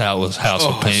up his house with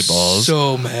paintballs.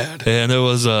 So mad. And it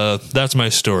was that's my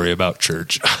story about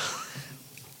church.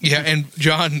 Yeah, and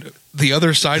John, the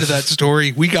other side of that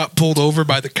story, we got pulled over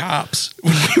by the cops.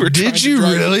 When we were Did you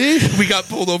really? We got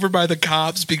pulled over by the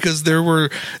cops because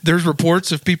there's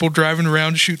reports of people driving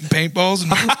around shooting paintballs,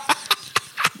 and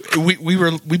we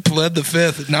pled the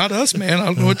fifth. Not us, man. I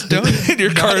don't know what to tell you. And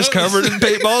your car is covered in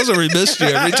paintballs, or we missed you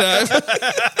every time?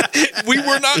 We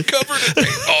were not covered in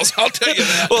paintballs, I'll tell you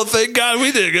that. Well, thank God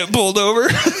we didn't get pulled over.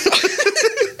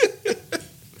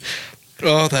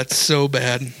 Oh, that's so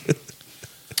bad.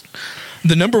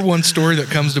 The number one story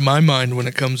that comes to my mind when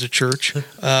it comes to church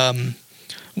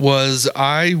was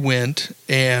I went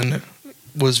and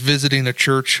was visiting a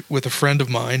church with a friend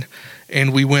of mine,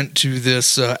 and we went to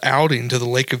this outing to the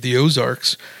Lake of the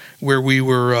Ozarks where we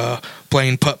were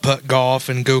playing putt-putt golf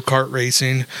and go-kart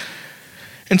racing.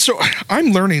 And so I'm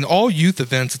learning all youth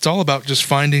events. It's all about just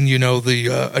finding,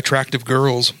 the attractive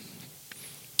girls.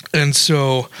 And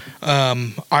so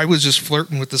I was just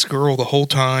flirting with this girl the whole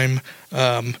time,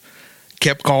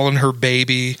 kept calling her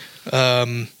baby.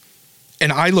 And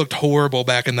I looked horrible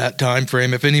back in that time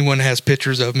frame. If anyone has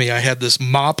pictures of me, I had this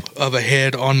mop of a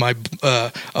head on my,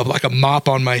 like a mop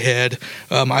on my head.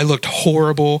 I looked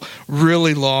horrible,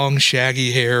 really long,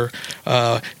 shaggy hair.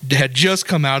 Had just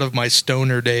come out of my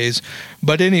stoner days.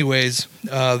 But anyways,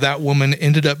 that woman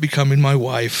ended up becoming my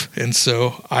wife. And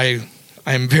so I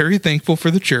am very thankful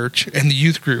for the church and the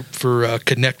youth group for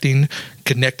connecting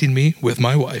me with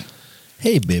my wife.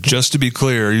 Hey, baby. Just to be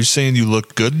clear, are you saying you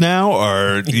look good now,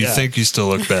 or do you think you still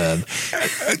look bad?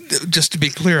 Just to be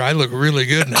clear, I look really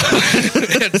good now.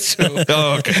 And so,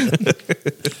 okay.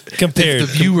 Compared,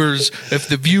 if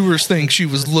the viewers think she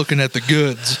was looking at the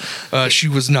goods, she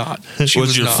was not.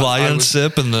 Was your fly-in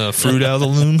sip and the fruit out of the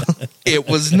loom? It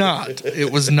was not.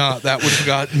 It was not. That would have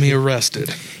gotten me arrested.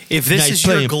 If this is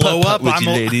your glow up,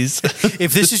 ladies.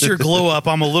 If this is your glow up,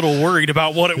 I'm a little worried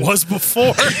about what it was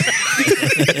before.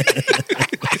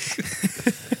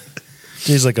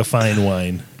 He's like a fine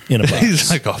wine in a box. He's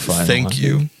like a fine Thank wine.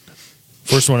 you.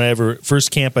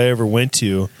 First camp I ever went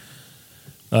to,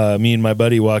 me and my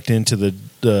buddy walked into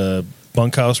the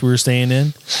bunkhouse we were staying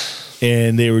in,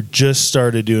 and they were just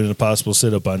started doing an impossible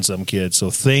sit-up on some kids.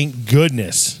 So thank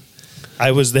goodness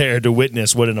I was there to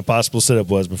witness what an impossible sit-up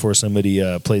was before somebody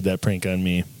played that prank on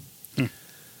me.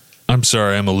 I'm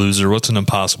sorry, I'm a loser. What's an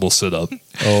impossible sit-up?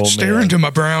 Oh, Stare man. into my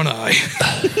brown eye.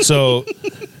 So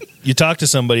you talk to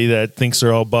somebody that thinks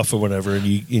they're all buff or whatever, and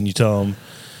you tell them,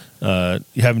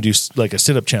 you have them do like a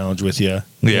sit-up challenge with you.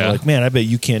 Yeah. Like, man, I bet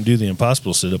you can't do the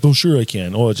impossible sit-up. Oh, sure I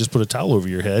can. Oh, just put a towel over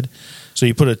your head. So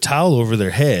you put a towel over their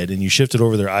head, and you shift it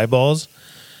over their eyeballs,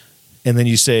 and then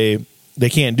you say, they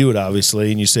can't do it,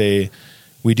 obviously, and you say,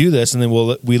 we do this, and then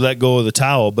we let go of the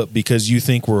towel, but because you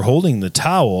think we're holding the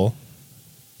towel,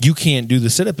 you can't do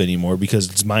the sit-up anymore because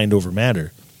it's mind over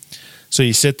matter. So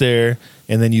you sit there,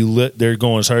 and then they're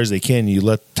going as hard as they can, and you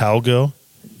let the towel go,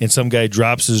 and some guy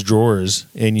drops his drawers,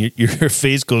 and your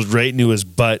face goes right into his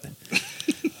butt.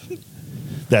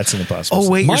 That's an impossible. Oh,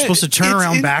 wait, you're supposed to turn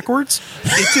around backwards?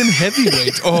 It's in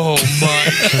heavyweights. Oh,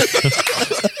 my.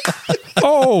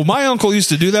 Oh, my uncle used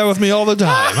to do that with me all the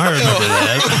time. I remember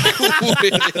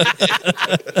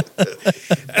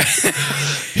that.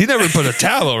 He never put a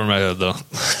towel over my head, though.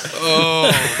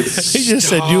 Oh, He just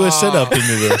said, do a sit-up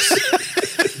into this.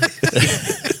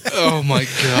 oh my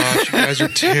gosh. You guys are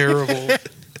terrible.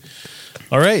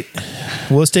 All right.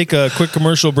 Well, let's take a quick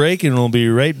commercial break, and we'll be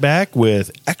right back with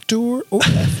Actor or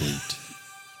Athlete.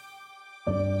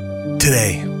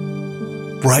 Today,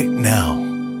 right now,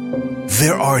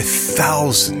 there are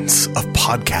thousands of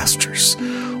podcasters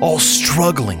all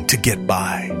struggling to get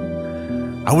by.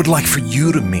 I would like for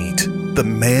you to meet the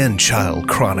Man-Child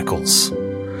Chronicles.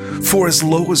 For as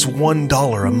low as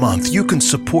 $1 a month, you can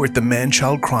support the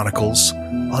Man-Child Chronicles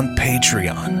on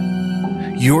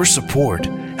Patreon. Your support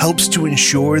helps to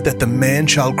ensure that the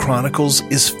Man-Child Chronicles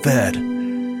is fed,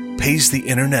 pays the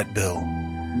internet bill,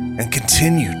 and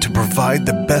continue to provide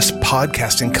the best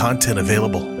podcasting content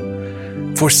available.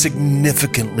 For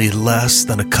significantly less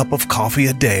than a cup of coffee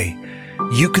a day,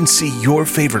 you can see your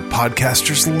favorite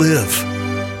podcasters live,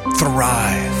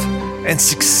 thrive, and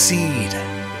succeed.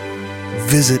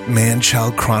 Visit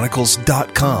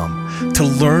manchildchronicles.com to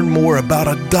learn more about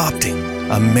adopting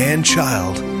a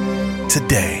man-child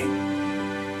today.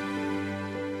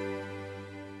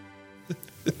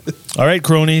 All right,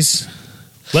 cronies.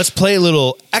 Let's play a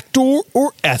little Actor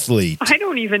or Athlete. I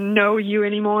don't even know you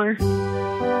anymore.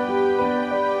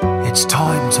 It's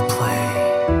time to play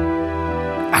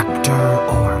Actor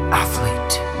or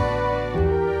Athlete.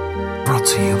 Brought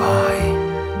to you by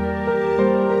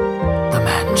the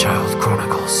Man-Child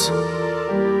Chronicles.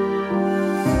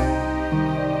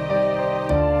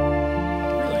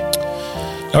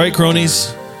 All right,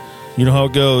 cronies. You know how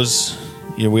it goes.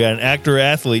 We got an actor or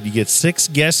athlete. You get 6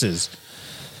 guesses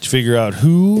to figure out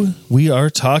who we are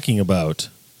talking about.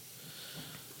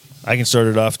 I can start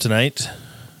it off tonight.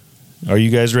 Are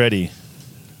you guys ready?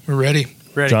 We're ready.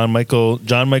 John Michael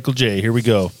J. Here we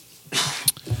go.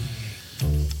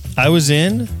 I was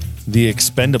in The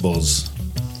Expendables.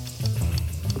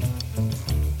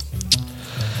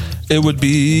 It would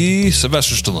be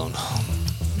Sylvester Stallone.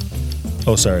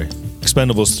 Oh, sorry.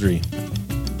 Expendables 3.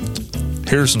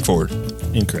 Harrison Ford.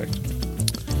 Incorrect.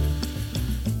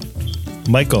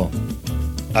 Michael,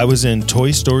 I was in Toy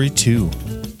Story 2.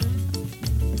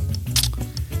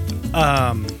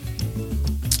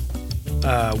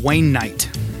 Wayne Knight.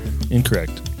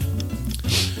 Incorrect.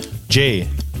 Jay,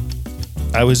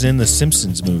 I was in the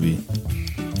Simpsons movie.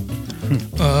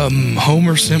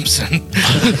 Homer Simpson.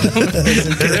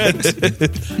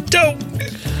 Dope.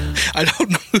 I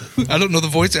don't know the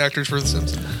voice actors for the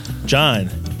Simpsons.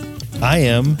 John, I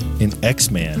am an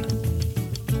X-Man.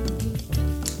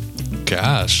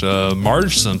 Gosh,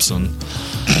 Marge Simpson.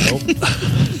 Nope.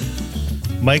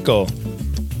 Michael,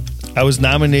 I was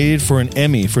nominated for an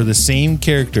Emmy for the same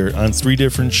character on 3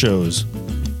 different shows.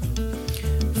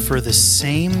 For the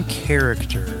same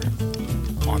character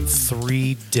on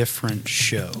 3 different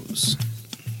shows.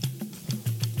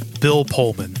 Bill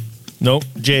Pullman. Nope.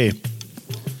 Jay,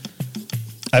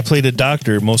 I played a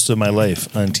doctor most of my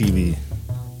life on TV.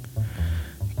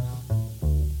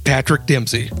 Patrick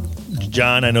Dempsey.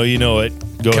 John, I know you know it.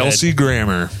 Go Kelsey ahead.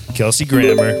 Grammer. Kelsey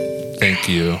Grammer. Thank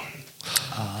you.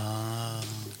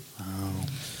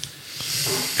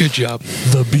 Good job.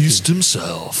 The Beast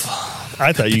himself.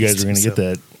 I thought you guys were going to get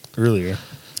that earlier.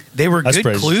 They were good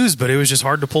surprised. clues, but it was just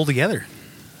hard to pull together.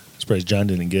 Surprised John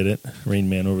didn't get it. Rain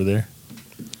Man over there.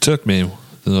 Took me.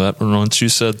 Once you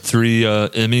said 3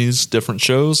 Emmys, different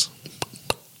shows,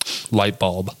 light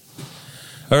bulb.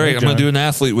 All right, Hey, I'm going John. to do an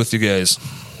athlete with you guys.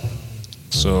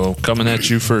 So coming at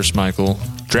you first, Michael.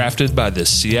 Drafted by the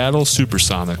Seattle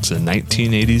Supersonics in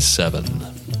 1987.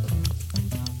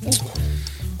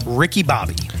 Ricky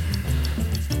Bobby.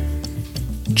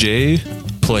 Jay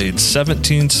played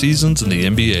 17 seasons in the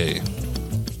NBA.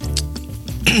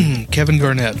 Kevin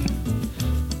Garnett.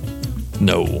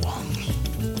 No.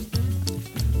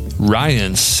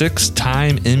 Ryan,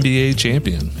 6-time NBA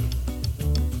champion.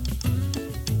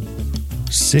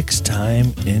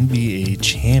 6-time NBA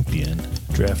champion.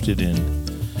 Drafted in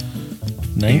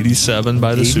 87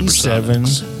 by the 87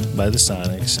 Supersonics. by the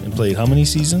Sonics. And played how many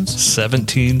seasons?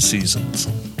 17 seasons.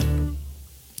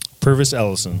 Purvis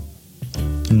Ellison.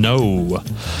 No.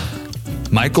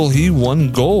 Michael, he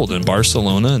won gold in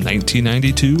Barcelona in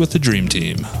 1992 with the Dream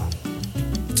Team.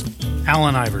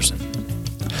 Allen Iverson.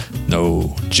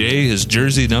 No. Jay, his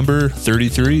jersey number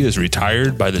 33 is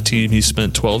retired by the team he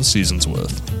spent 12 seasons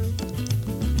with.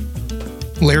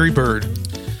 Larry Bird.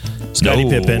 Scottie No.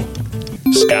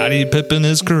 Pippen. Scottie Pippen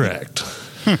is correct.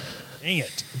 Dang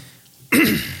it.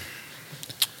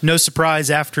 No surprise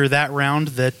after that round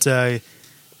that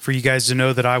for you guys to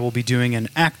know that I will be doing an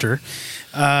actor.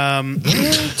 All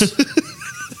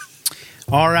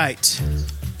right.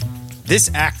 This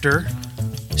actor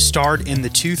starred in the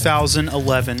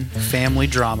 2011 family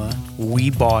drama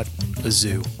We Bought a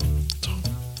Zoo.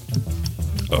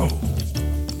 Oh.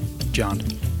 John.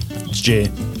 It's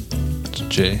Jay.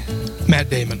 Jay.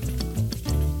 Matt Damon.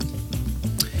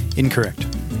 Incorrect.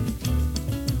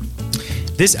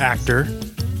 This actor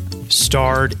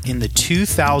starred in the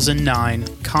 2009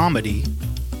 comedy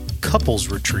Couples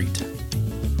Retreat.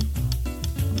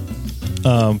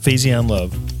 Phasey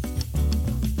Love.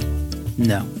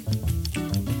 No.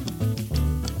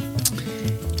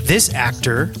 This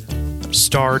actor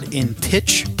starred in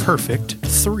Pitch Perfect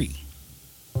 3.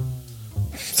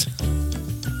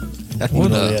 What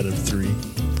Only a, out of 3.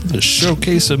 a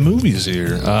showcase of movies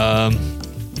here.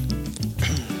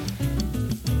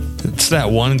 It's that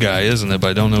one guy, isn't it? But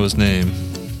I don't know his name.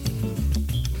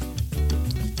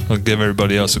 I'll give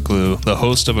everybody else a clue. The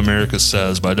host of America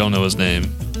Says, but I don't know his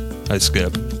name. I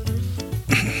skip.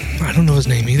 I don't know his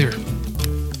name either.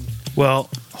 Well,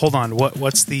 hold on.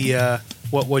 What's the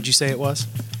what'd you say it was?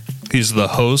 He's the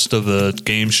host of the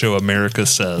game show America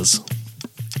Says.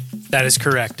 That is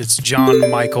correct. It's John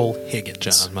Michael Higgins.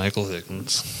 John Michael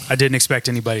Higgins. I didn't expect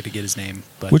anybody to get his name,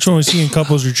 but Which one was he in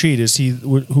Couples Retreat?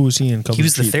 Who was he in Couples he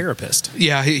was the Retreat? therapist.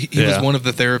 Yeah, he was one of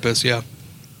the therapists, yeah.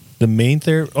 The main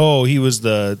therapist? Oh, he was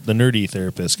the nerdy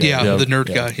therapist guy. Yeah, Yep. the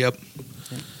nerd guy. Yep.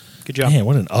 Good job. Man,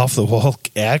 what an off-the-wall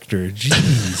actor.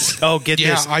 Jeez. Oh, get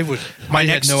Yeah, this. I My had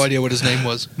next- no idea what his name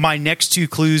was. My next two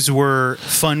clues were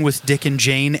Fun with Dick and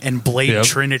Jane and Blade Yep.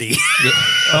 Trinity.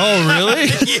 Oh, really?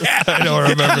 Yeah. I don't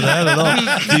remember that at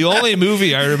all. The only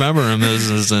movie I remember him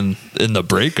is in The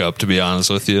Breakup, to be honest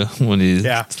with you, when he's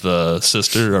the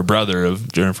sister or brother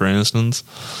of Jennifer Aniston's.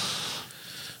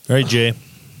 All right, Jay.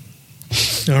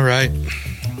 All right.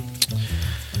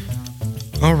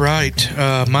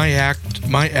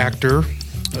 My actor.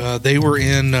 They were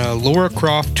in Lara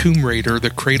Croft Tomb Raider: The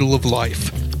Cradle of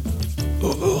Life.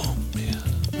 Oh, man.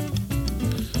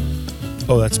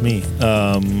 Oh, that's me.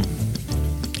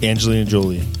 Angelina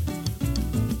Jolie.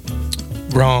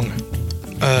 Wrong.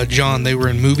 John. They were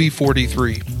in movie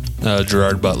 43.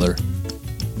 Gerard Butler.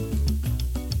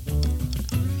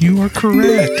 You are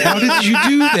correct. How did you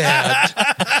do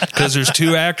that? Because there's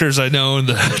two actors I know in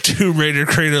the Tomb Raider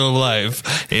Cradle of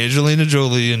Life: Angelina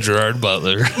Jolie and Gerard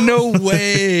Butler. No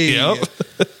way. Yep.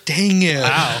 Dang it.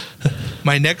 Wow.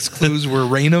 My next clues were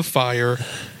Reign of Fire,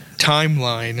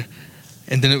 Timeline,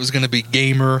 and then it was going to be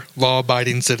Gamer,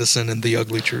 Law-Abiding Citizen, and The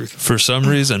Ugly Truth. For some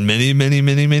reason, many, many,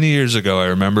 many, many years ago, I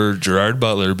remember Gerard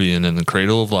Butler being in the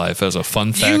Cradle of Life as a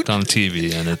fun fact on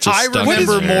TV, and it just I stuck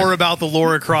remember in there. more about the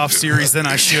Lara Croft series than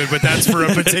I should, but that's for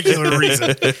a particular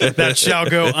reason that shall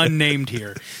go unnamed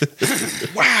here.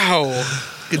 Wow.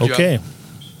 Good job. Okay.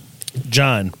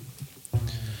 John.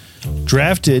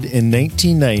 Drafted in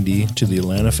 1990 to the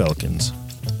Atlanta Falcons.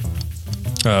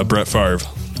 Brett Favre.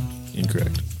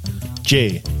 Incorrect.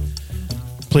 Jay.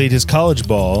 Played his college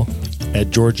ball at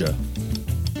Georgia.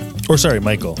 Or, sorry,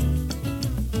 Michael.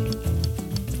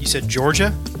 You said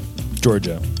Georgia?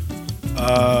 Georgia.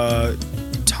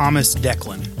 Thomas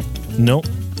Declan. Nope.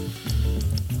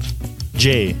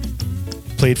 Jay.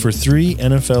 Played for 3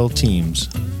 NFL teams.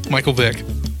 Michael Vick.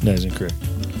 That is incorrect.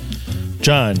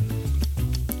 John.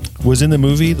 Was in the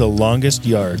movie The Longest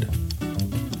Yard.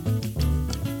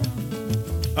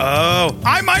 Oh,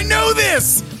 I might know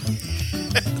this.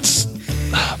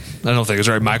 I don't think it's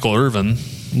right. Michael Irvin.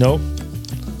 Nope.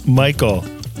 Michael.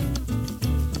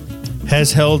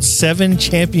 Has held 7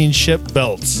 championship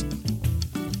belts.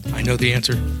 I know the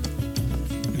answer.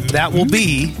 That will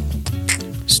be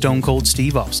Stone Cold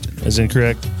Steve Austin. That's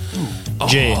incorrect.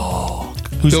 Jay.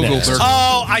 Who's Bill next? Goldberg.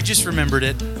 Oh, I just remembered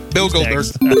it. Bill Goldberg.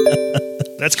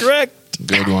 That's correct.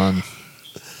 Good one.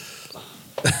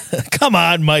 Come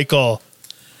on, Michael.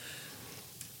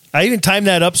 I even timed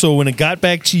that up so when it got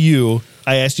back to you,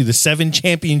 I asked you the 7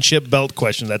 championship belt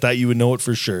questions. I thought you would know it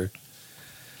for sure.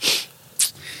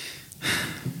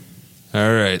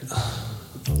 All right.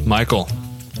 Michael,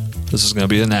 this is going to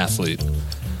be an athlete.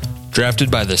 Drafted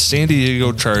by the San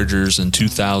Diego Chargers in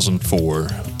 2004.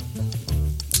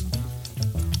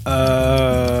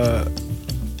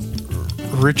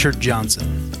 Richard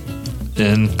Johnson.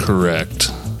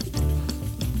 Incorrect.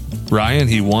 Ryan,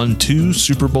 he won 2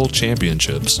 Super Bowl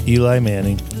championships. Eli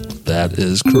Manning. That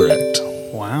is correct.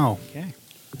 Wow. Okay.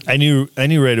 I knew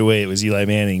right away it was Eli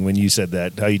Manning when you said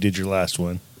that, how you did your last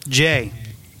one. Jay.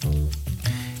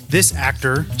 This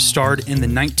actor starred in the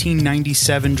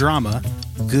 1997 drama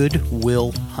Good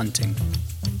Will Hunting.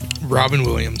 Robin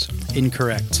Williams.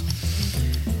 Incorrect.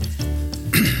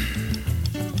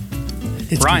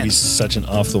 It's going to Brian. be such an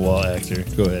off-the-wall actor.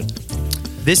 Go ahead.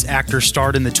 This actor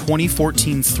starred in the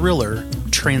 2014 thriller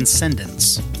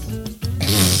Transcendence.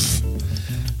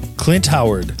 Clint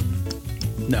Howard.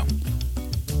 No.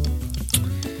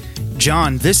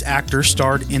 John, this actor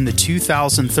starred in the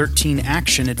 2013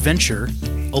 action adventure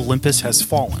Olympus Has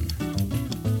Fallen.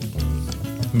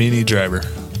 Mini Driver.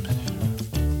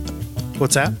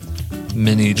 What's that?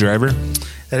 Mini Driver.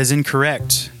 That is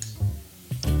incorrect.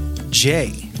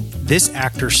 Jay, this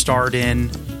actor starred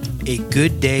in A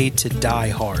Good Day to Die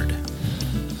Hard.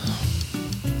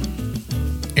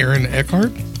 Aaron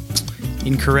Eckhart.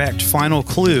 Incorrect. Final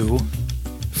clue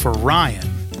for Ryan.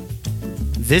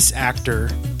 This actor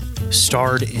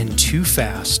starred in Too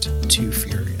Fast, Too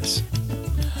Furious.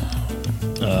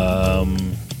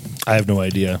 I have no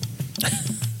idea.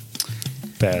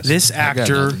 Pass. This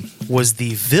actor nothing. was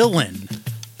the villain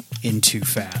in Too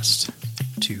Fast,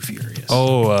 Too Furious.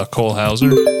 Oh, Cole Hauser.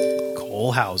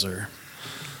 Cole Hauser.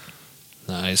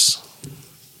 Nice.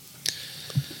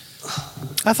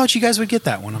 I thought you guys would get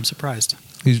that one. I'm surprised.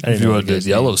 If didn't you know would you have guys did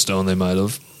Yellowstone, they might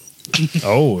have.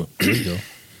 Oh, there you go.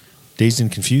 Dazed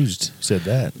and Confused said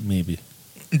that, maybe.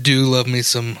 Do love me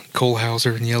some Cole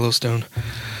Hauser in Yellowstone.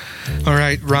 All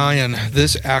right, Ryan.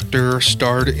 This actor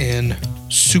starred in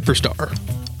Superstar.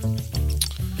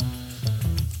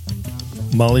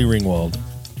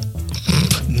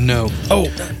 No. Oh,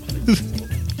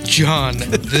 John,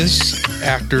 this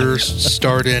actor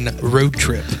starred in Road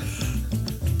Trip.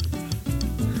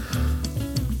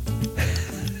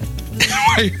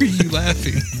 Why are you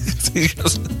laughing?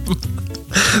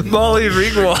 Molly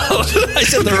Ringwald. I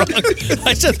said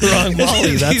the wrong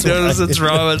Molly. That's He knows why. it's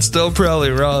wrong. It's still probably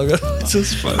wrong. It's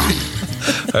just funny.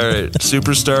 All right,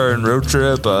 superstar in Road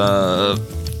Trip.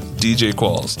 DJ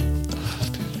Qualls.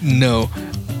 No.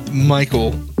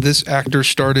 Michael, this actor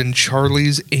starred in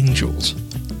Charlie's Angels.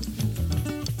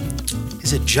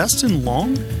 Is it Justin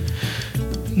Long?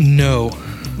 No.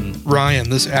 Ryan,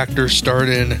 this actor starred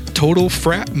in Total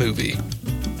Frat Movie.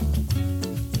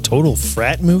 Total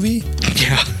frat movie?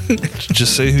 Yeah.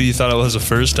 Just say who you thought it was the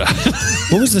first time.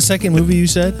 What was the second movie you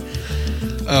said?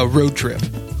 Road Trip.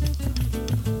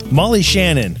 Molly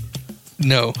Shannon.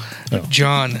 No. Oh.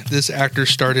 John, this actor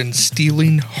starred in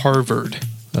Stealing Harvard.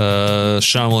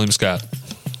 Sean William Scott.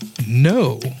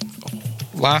 No.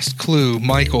 Last clue,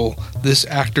 Michael, this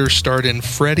actor starred in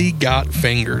Freddy Got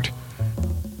Fingered.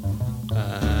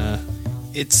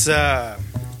 It's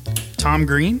Tom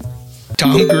Green.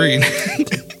 Tom Green.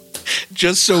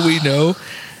 Just so we know,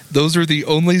 those are the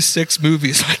only 6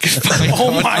 movies I could find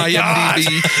on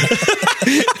IMDb.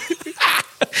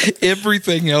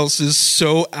 Everything else is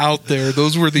so out there.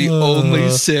 Those were the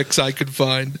only 6 I could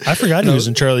find. I forgot he was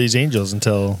in Charlie's Angels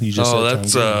until you just said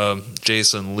that's Tom Green.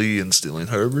 Jason Lee in Stealing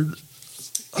Harvard.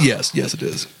 Yes, it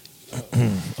is.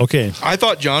 Okay, I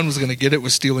thought John was going to get it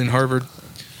with Stealing Harvard.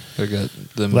 I got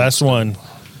them. last one.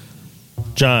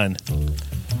 John.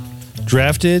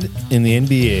 Drafted in the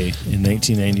NBA in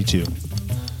 1992.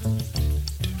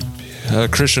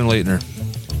 Christian Leitner.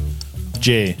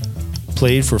 Jay.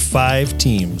 Played for 5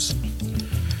 teams.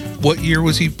 What year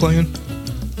was he playing?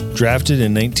 Drafted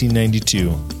in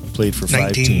 1992. Played for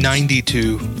 5 teams.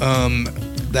 1992.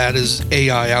 That is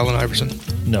AI, Allen Iverson.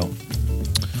 No.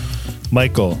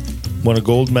 Michael. Won a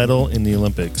gold medal in the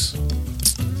Olympics.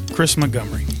 Chris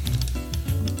Montgomery.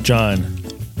 John.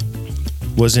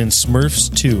 Was in Smurfs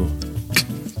 2.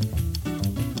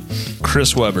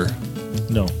 Chris Webber.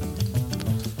 No.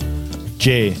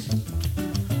 Jay.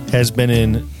 Has been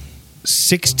in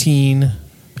 16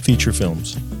 feature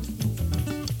films.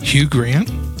 Hugh Grant?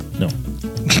 No.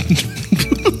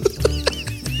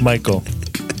 Michael.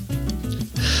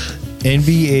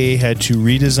 NBA had to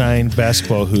redesign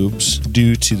basketball hoops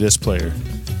due to this player.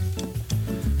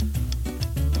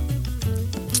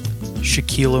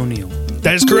 Shaquille O'Neal.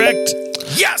 That is correct.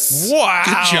 Yes. Wow.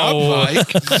 Good job,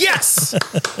 Mike. Yes.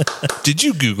 Did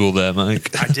you Google that, Mike?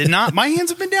 I did not. My hands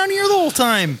have been down here the whole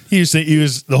time. He was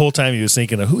the whole time he was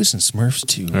thinking of who is in Smurfs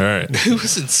 2. All right. Who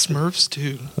was in Smurfs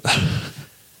too?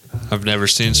 I've never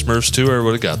seen Smurfs 2 or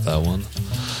would have got that one.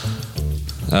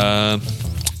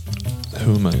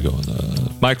 Who am I going?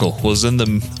 Michael was in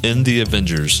the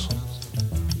Avengers.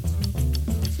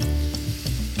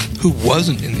 Who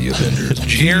wasn't in the Avengers?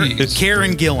 Jeez.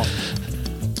 Karen Gillan.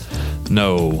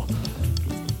 No.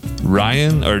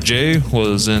 Ryan or Jay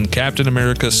was in Captain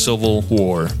America: Civil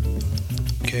War.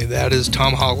 Okay, that is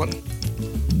Tom Holland.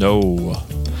 No.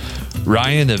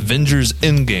 Ryan, Avengers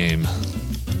Endgame.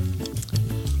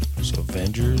 So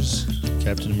Avengers,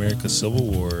 Captain America, Civil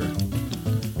War.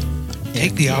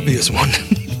 Take the obvious one.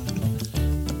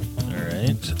 All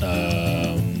right.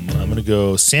 I'm going to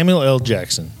go Samuel L.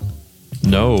 Jackson.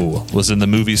 No. Was in the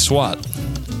movie SWAT.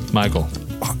 Michael.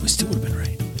 Oh, we still would have been right.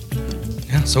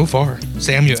 Yeah, so far.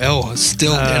 Samuel L. is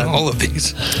still in all of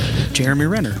these. Jeremy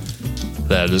Renner.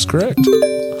 That is correct.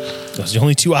 Those are the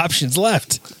only 2 options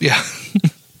left. Yeah.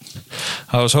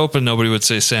 I was hoping nobody would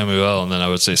say Samuel L. and then I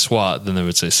would say SWAT, then they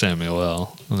would say Samuel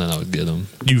L. and then I would get them.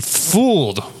 You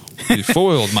fooled. You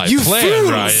foiled my You plan,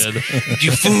 fools. Ryan.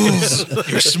 You fools.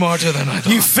 You're smarter than I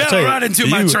thought. You fell tell you, right into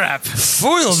my you- trap.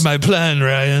 Foiled my plan,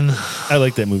 Ryan. I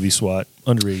like that movie, SWAT.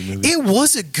 Underrated movie. It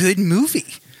was a good movie.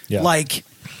 Yeah. Like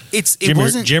it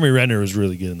wasn't. Jeremy Renner was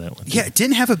really good in that one. Yeah, it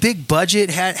didn't have a big budget.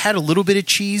 Had a little bit of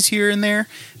cheese here and there,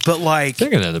 but like I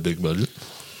think it had a big budget.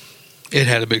 It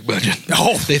had a big budget.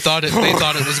 Oh. They thought it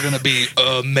was going to be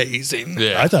amazing.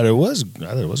 Yeah. I thought it was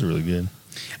really good.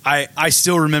 I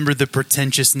still remember the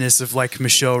pretentiousness of like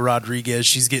Michelle Rodriguez.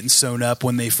 She's getting sewn up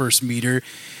when they first meet her,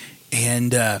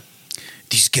 and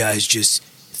these guys just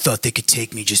thought they could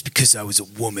take me just because I was a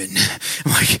woman.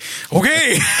 I'm like,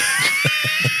 okay,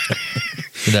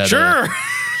 It had sure.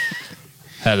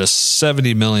 had a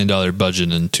 $70 million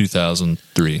budget in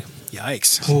 2003.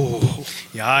 Yikes! Oh.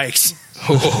 Yikes!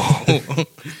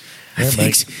 Yeah,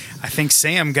 Mike. I think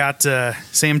Sam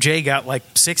J got like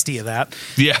 60 of that.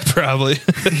 Yeah, probably.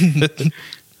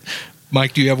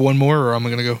 Mike, do you have one more, or am I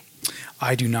going to go?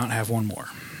 I do not have one more.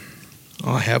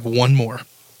 I have one more.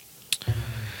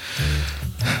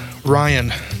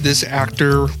 Ryan, this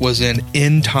actor was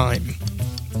in Time.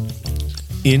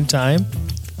 In Time?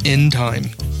 In Time.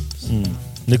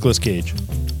 Nicolas Cage.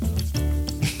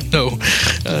 No.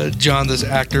 John, this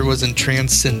actor was in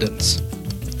Transcendence.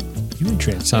 You in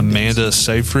Transcendence? Amanda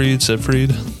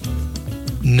Seyfried.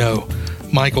 No.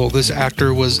 Michael, this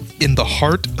actor was in The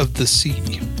Heart of the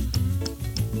Sea.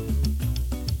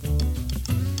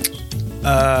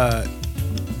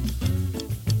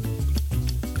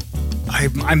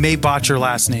 I may botch her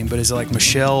last name, but is it like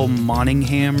Michelle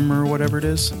Monaghan or whatever it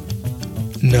is?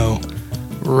 No.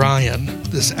 Ryan,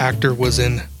 this actor was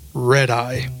in Red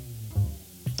Eye.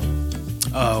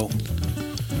 Oh.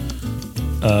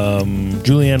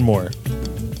 Julianne Moore.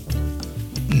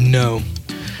 No.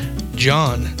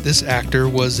 John, this actor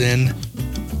was in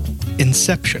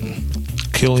Inception.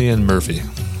 Cillian Murphy.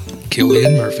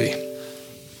 Cillian Murphy.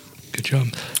 Good job.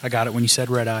 I got it when you said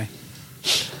Red Eye.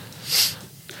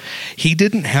 He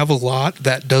didn't have a lot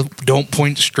that don't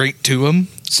point straight to him.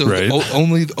 So Right.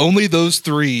 only those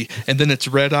three, and then it's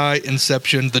Red Eye,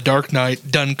 Inception, The Dark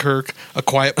Knight, Dunkirk, A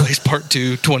Quiet Place Part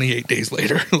 2, 28 Days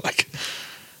Later. Like,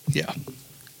 yeah.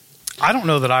 I don't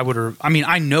know that I would have. I mean,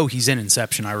 I know he's in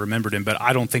Inception. I remembered him, but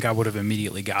I don't think I would have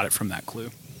immediately got it from that clue.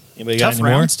 Anybody got Tough any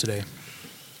more? rounds today.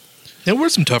 There were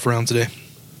some tough rounds today.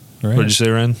 All right. What did you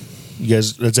say, Ryan? You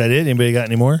guys, that's that it? Anybody got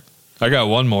any more? I got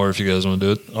one more if you guys want to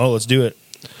do it. Oh, let's do it.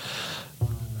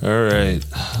 All right.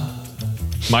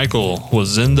 Michael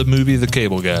was in the movie The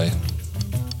Cable Guy.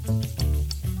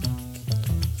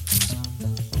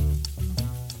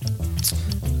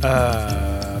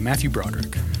 Matthew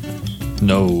Broderick.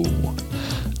 No.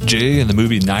 Jay in the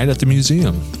movie Night at the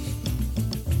Museum.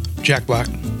 Jack Black.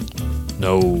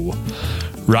 No.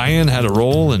 Ryan had a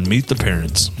role in Meet the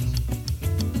Parents.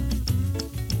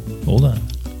 Hold on.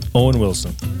 Owen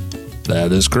Wilson.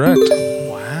 That is correct.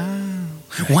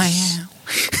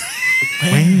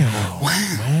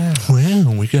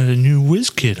 Well, we got a new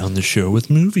whiz kid on the show with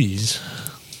movies.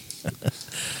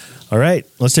 All right.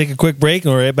 Let's take a quick break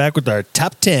and we're right back with our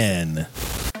top 10.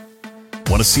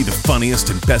 Want to see the funniest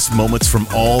and best moments from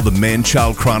all the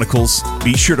Man-Child Chronicles?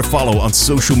 Be sure to follow on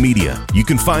social media. You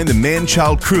can find the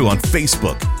Man-Child crew on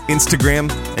Facebook, Instagram,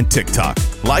 and TikTok.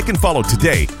 Like and follow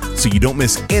today so you don't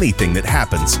miss anything that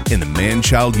happens in the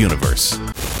Man-Child universe.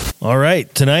 All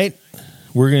right. Tonight,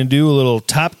 we're going to do a little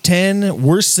top 10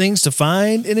 worst things to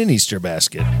find in an Easter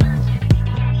basket.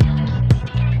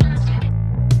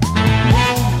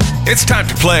 It's time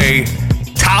to play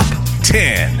Top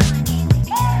 10.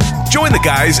 Join the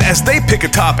guys as they pick a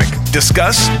topic,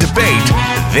 discuss, debate,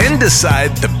 then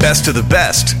decide the best of the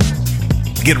best.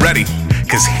 Get ready,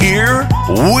 because here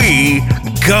we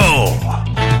go.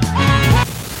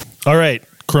 All right,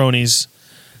 cronies.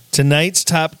 Tonight's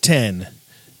top 10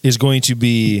 is going to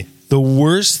be the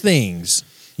worst things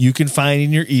you can find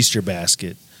in your Easter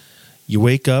basket. You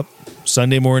wake up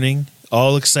Sunday morning,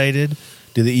 all excited.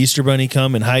 Did the Easter Bunny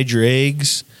come and hide your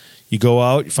eggs? You go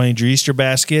out, you find your Easter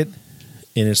basket,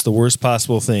 and it's the worst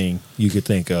possible thing you could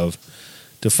think of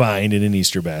to find in an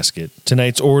Easter basket.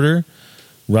 Tonight's order,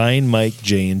 Ryan, Mike,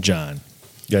 Jay, and John.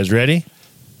 You guys ready?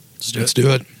 Let's do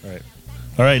it.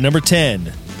 All right, number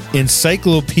 10,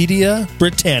 Encyclopedia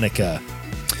Britannica.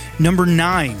 Number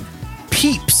 9,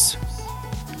 Peeps.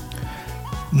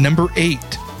 Number 8,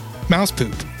 mouse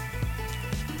poop.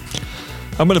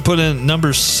 I'm going to put in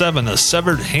number 7, a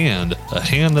severed hand. A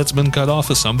hand that's been cut off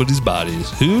of somebody's body.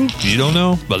 Who? You don't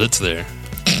know, but it's there.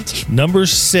 Number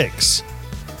 6,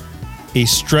 a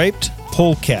striped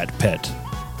polecat pet.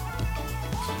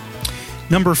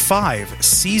 Number 5,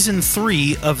 Season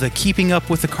 3 of the Keeping Up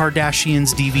with the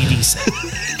Kardashians DVD set.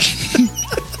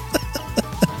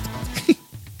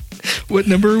 What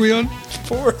number are we on?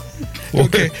 4.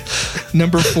 Okay.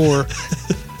 Number 4,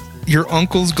 your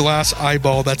uncle's glass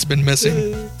eyeball that's been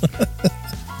missing.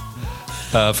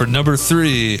 For number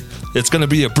 3, it's going to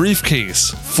be a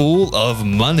briefcase full of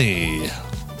money.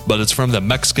 But it's from the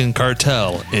Mexican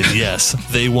cartel. And yes,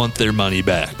 they want their money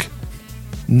back.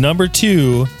 Number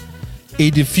 2,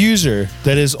 a diffuser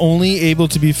that is only able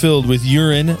to be filled with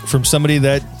urine from somebody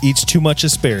that eats too much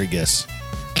asparagus.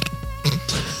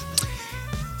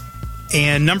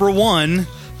 And number 1,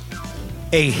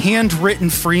 a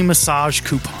handwritten free massage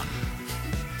coupon.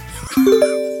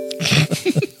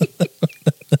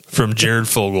 From Jared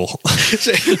Fogle.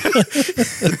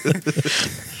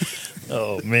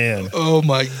 Oh, man. Oh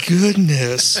my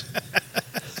goodness.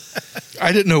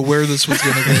 I didn't know where this was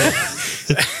going to go.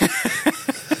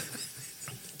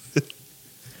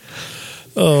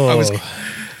 Oh, I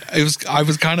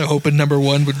was kind of hoping number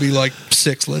 1 would be like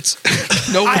sixlets.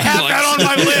 No one I have likes, that on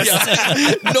my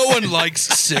list. No one likes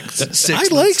sixlets.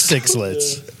 I like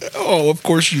sixlets. Oh, of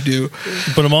course you do.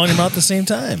 Put them all in your mouth at the same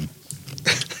time.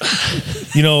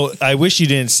 You know, I wish you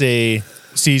didn't say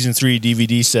season 3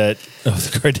 DVD set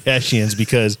of the Kardashians,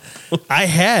 because I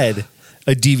had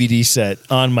a DVD set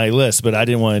on my list, but I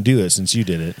didn't want to do it since you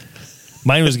did it.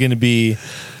 Mine was going to be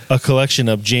a collection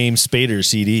of James Spader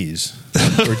CDs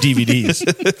or DVDs.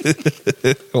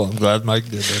 Well, I'm glad Mike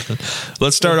did that.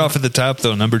 Let's start off at the top,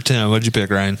 though. Number 10. What'd you pick,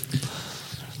 Ryan?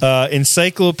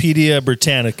 Encyclopedia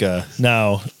Britannica.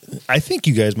 Now, I think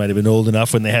you guys might have been old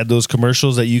enough when they had those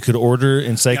commercials that you could order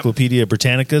Encyclopedia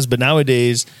Britannicas, but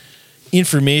nowadays,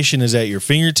 information is at your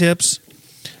fingertips.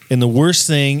 And the worst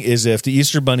thing is if the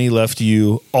Easter Bunny left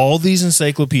you all these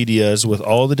encyclopedias with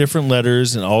all the different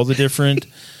letters and all the different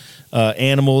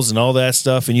animals and all that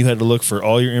stuff, and you had to look for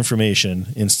all your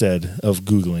information instead of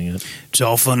Googling it. It's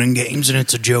all fun and games, and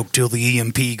it's a joke till the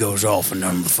EMP goes off and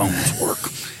none of the phones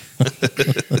work.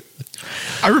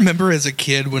 I remember as a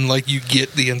kid when like you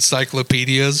get the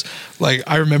encyclopedias, like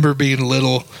I remember being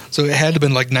little, so it had to have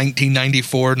been like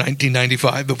 1994,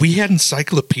 1995, but we had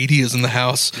encyclopedias in the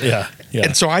house. Yeah.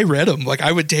 And so I read them. Like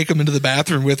I would take them into the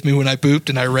bathroom with me when I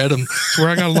pooped, and I read them. It's where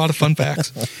I got a lot of fun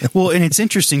facts. Well, and it's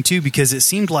interesting too, because it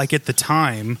seemed like at the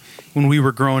time when we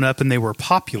were growing up and they were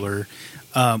popular,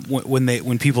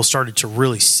 when people started to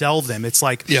really sell them, it's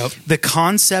like the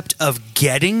concept of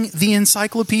getting the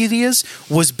encyclopedias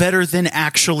was better than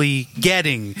actually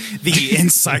getting the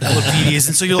encyclopedias.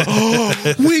 And so you're like,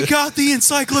 oh, we got the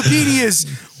encyclopedias.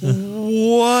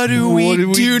 What do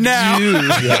we do now?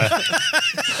 Yeah.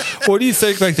 What do you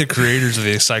think like the creators of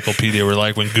the encyclopedia were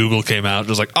like when Google came out? It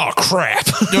was like, oh crap.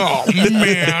 Oh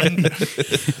man. What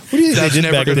do you think That's they did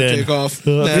never back going to then? take off.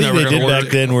 What That's do you never think they going did to back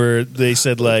work. then where they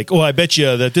said like, oh, I bet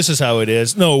you that this is how it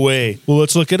is? No way. Well,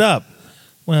 let's look it up.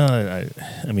 Well,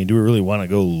 I mean, do we really want to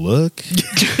go look?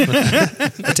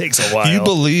 It takes a while. You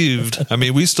believed. I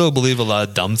mean, we still believe a lot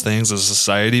of dumb things as a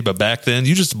society, but back then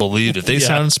you just believed. If they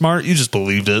sounded smart, you just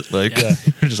believed it. Like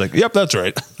you're just like, yep, that's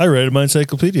right. I read it in my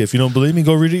encyclopedia. If you don't believe me,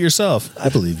 go read it yourself. I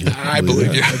believe you. I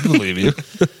believe you. I believe you.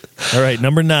 All right,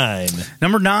 number 9.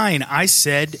 Number 9, I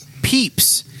said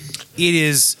Peeps. It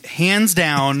is hands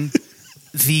down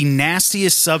the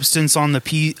nastiest substance on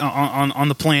the on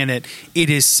the planet. It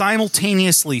is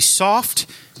simultaneously soft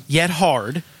yet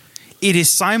hard. It is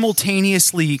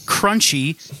simultaneously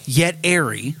crunchy yet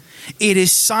airy. It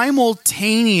is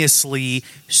simultaneously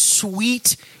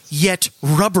sweet yet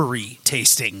rubbery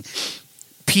tasting.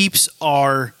 Peeps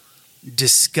are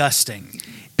disgusting.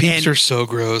 Peeps are so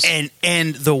gross.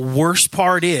 And the worst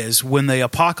part is when the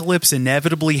apocalypse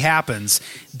inevitably happens,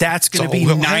 that's going to be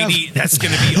 90. That's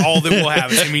going to be all that we'll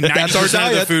have. It's going to be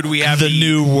 90% of the food we have. The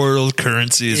new world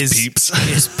currency is Peeps.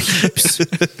 Is Peeps.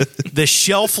 The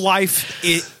shelf life.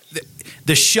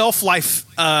 The shelf life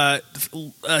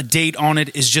date on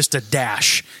it is just a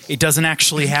dash. It doesn't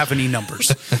actually have any numbers.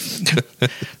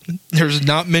 There's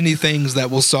not many things that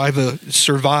will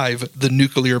survive the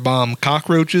nuclear bomb.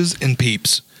 Cockroaches and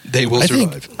Peeps. They will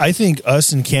survive. I think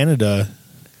us in Canada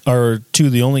are two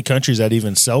of the only countries that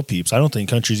even sell Peeps. I don't think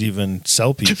countries even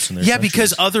sell Peeps in their countries.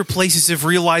 Because other places have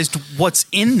realized what's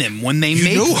in them when they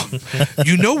make them.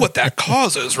 You know what that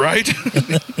causes, right?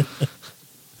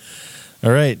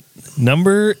 All right.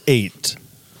 Number 8.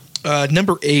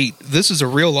 Number 8. This is a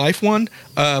real life one.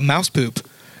 Mouse poop.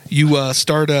 You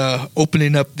start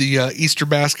opening up the Easter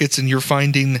baskets and you're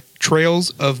finding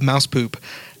trails of mouse poop.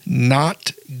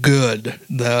 Not good.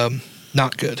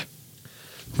 Not good.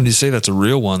 When you say that's a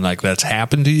real one, like that's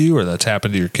happened to you or that's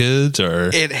happened to your kids, or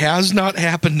it has not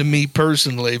happened to me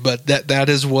personally, but that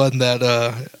is one that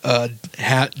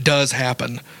does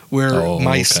happen where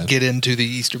mice get into the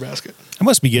Easter basket. I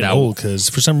must be getting old because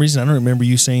for some reason I don't remember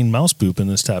you saying mouse poop in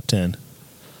this top 10.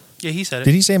 Yeah, he said it.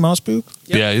 Did he say mouse poop?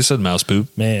 Yep. Yeah, he said mouse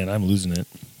poop. Man, I'm losing it.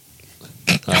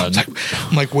 I'm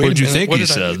like, wait what did a you minute, think what he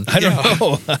did said? I don't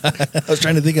know. I was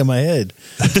trying to think in my head.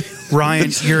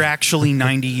 Ryan, you're actually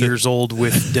 90 years old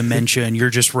with dementia, and you're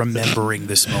just remembering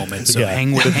this moment. So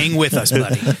hang with us,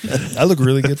 buddy. I look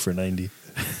really good for 90.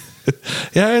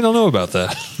 Yeah, I don't know about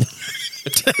that.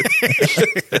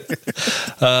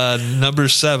 Number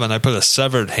 7, I put a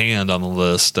severed hand on the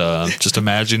list. Just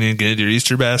imagining getting your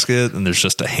Easter basket and there's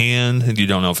just a hand and you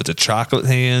don't know if it's a chocolate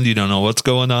hand. You don't know what's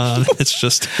going on. It's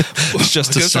just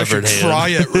a severed hand. Try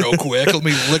it real quick. Let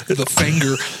me lick the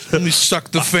finger. Let me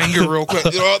suck the finger real quick.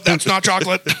 Oh, that's not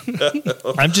chocolate.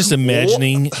 I'm just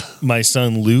imagining my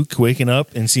son Luke waking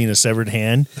up and seeing a severed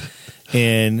hand,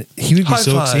 and he would be High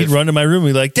five. He'd run to my room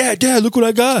and be like, Dad, look what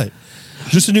I got.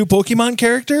 Just a new Pokemon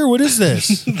character? What is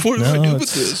this? What do I do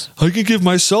with this? I could give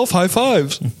myself high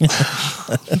fives.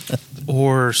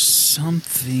 Or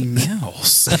something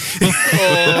else.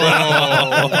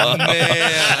 Oh,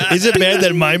 man. Is it bad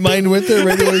that my mind went there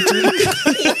right away too?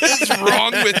 What is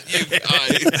wrong with you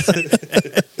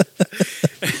guys?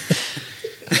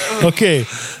 Okay,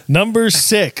 number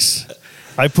 6.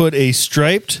 I put a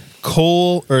striped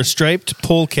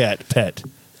polecat pet.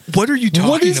 What are you talking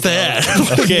What is about?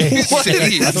 that? Okay, What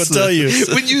is I'll tell you.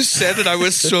 When you said it, I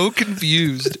was so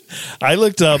confused. I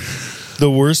looked up the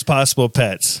worst possible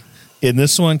pets, and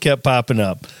this one kept popping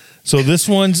up. So this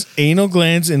one's anal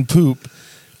glands and poop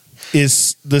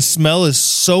is the smell is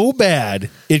so bad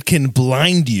it can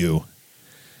blind you.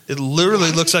 It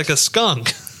literally looks like a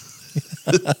skunk.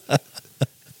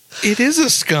 It is a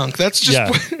skunk. That's just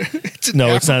Yeah. it's an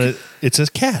No, it's not. African- It's a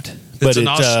cat, but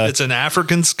It's an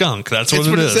African skunk. That's what It's it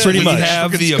what it is. says. pretty We much.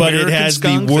 have the but American it has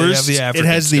skunk, the they have worst. the It African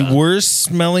has the skunk. worst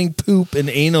smelling poop and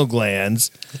anal glands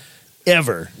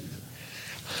ever.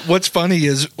 What's funny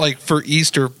is like for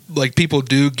Easter, like people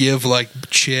do give like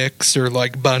chicks or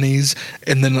like bunnies,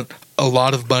 and then a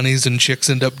lot of bunnies and chicks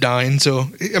end up dying.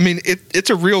 So I mean, it's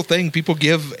a real thing. People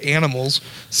give animals.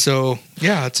 So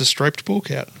yeah, it's a striped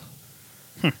polecat.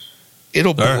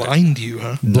 It'll All right. blind you,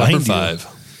 huh? Blind Number you. 5.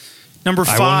 Number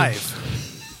I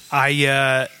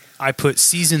 5. I put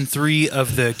season 3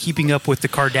 of the Keeping Up with the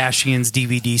Kardashians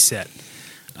DVD set.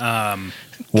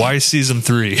 Why season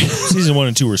 3? Season 1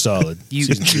 and 2 were solid. You,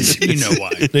 Season 3. you know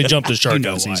why. They jumped the shark You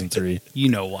know on why. season 3. You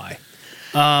know why.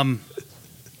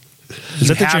 Is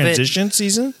that the have it- transition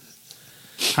season?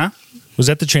 Huh? Was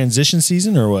that the transition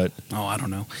season or what? Oh, I don't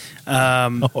know.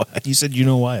 Oh, you said you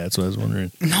know why. That's what I was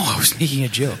wondering. No, I was making a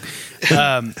joke.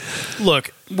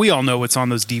 Look, we all know what's on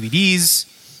those DVDs.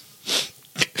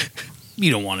 You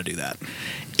don't want to do that.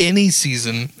 Any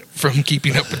season from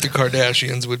Keeping Up with the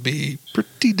Kardashians would be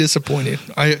pretty disappointing.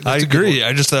 I That's a good agree. one.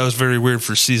 I just thought it was very weird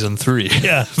for season 3.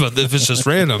 Yeah. But if it's just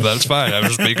random, that's fine. I was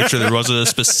just making sure there wasn't a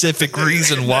specific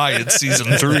reason why it's season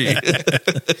 3.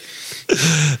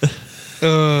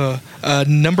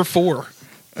 Number 4,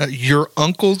 your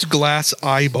uncle's glass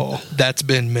eyeball that's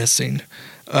been missing.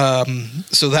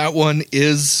 So that one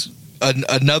is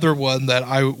another one that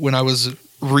when I was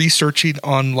researching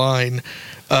online,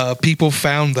 people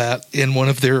found that in one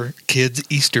of their kids'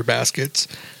 Easter baskets,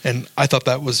 and I thought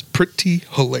that was pretty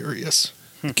hilarious.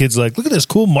 Kid's like, look at this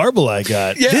cool marble I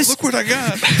got. Yeah, This- look what I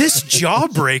got. This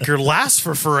jawbreaker lasts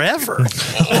for forever.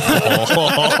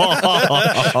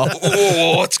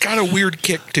 Oh, it's got a weird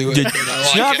kick to it. and I It's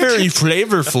like not it. very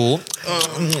flavorful.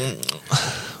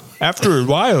 After a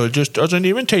while, it just doesn't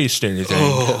even taste anything.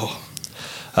 Oh.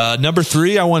 Number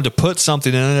 3, I wanted to put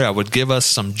something in there that would give us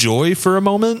some joy for a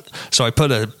moment. So I put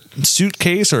a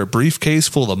suitcase or a briefcase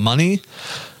full of money.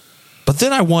 But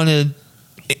then I wanted,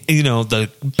 the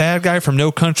bad guy from No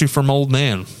Country from Old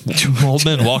Man. Old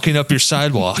man walking up your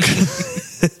sidewalk.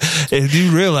 And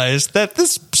you realize that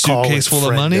this suitcase full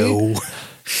of money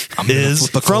is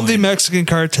from the Mexican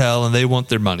cartel, and they want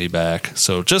their money back.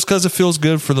 So just because it feels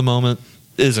good for the moment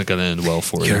isn't going to end well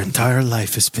for Your you. entire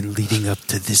life has been leading up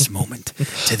to this moment,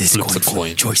 to this Flip the coin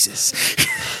coin. choices.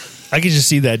 I could just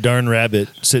see that darn rabbit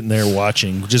sitting there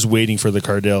watching, just waiting for the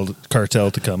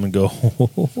cartel to come and go,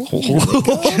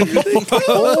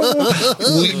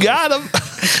 We got him.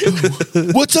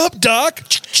 what's up, Doc?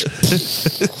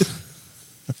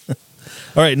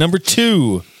 All right, number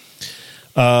 2.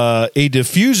 A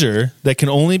diffuser that can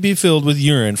only be filled with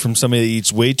urine from somebody that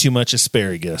eats way too much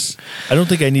asparagus. I don't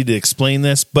think I need to explain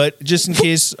this, but just in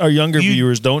case our younger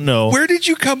viewers don't know, Where did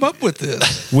you come up with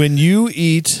this? when you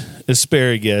eat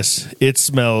asparagus, it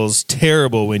smells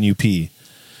terrible when you pee.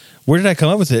 Where did I come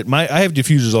up with it? I have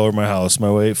diffusers all over my house. My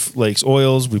wife likes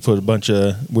oils. We put a bunch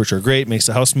of, which are great, makes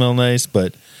the house smell nice.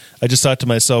 But I just thought to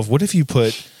myself, what if you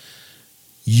put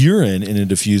urine in a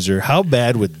diffuser? How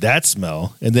bad would that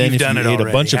smell? And then You've if done you it ate already,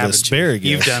 a bunch of haven't asparagus,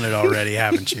 you? You've done it already,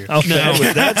 haven't you? how bad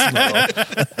would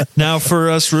that smell? Now, for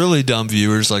us really dumb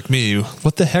viewers like me,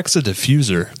 what the heck's a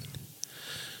diffuser?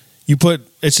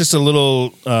 It's just a little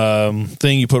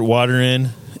thing you put water in,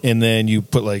 and then you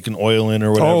put like an oil in or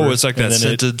whatever. Oh, it's like and that then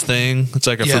scented thing. It's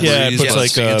like a Yeah. Febreze. Yeah, it puts but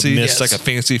like a fancy. mist. It's like a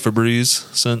fancy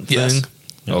Febreze scent Yes.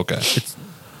 thing. Okay.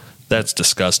 That's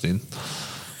disgusting.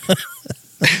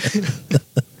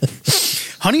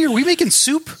 Honey, are we making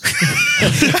soup?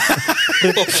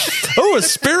 Oh,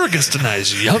 asparagus tonight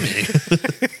is yummy.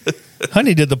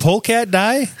 Honey, did the polecat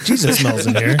die? Jesus, smells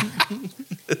in here.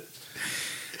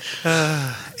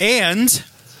 And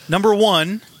number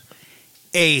 1,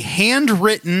 a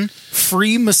handwritten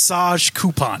free massage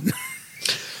coupon.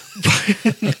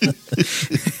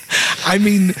 I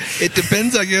mean, it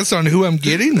depends, I guess, on who I'm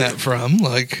getting that from.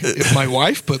 Like, if my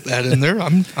wife put that in there,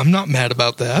 I'm not mad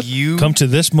about that. You Come to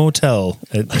this motel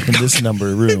in this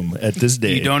number room at this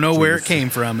day. You don't know where it came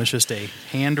from. It's just a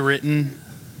handwritten.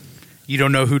 You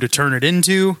don't know who to turn it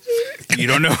into. You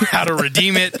don't know how to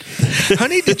redeem it.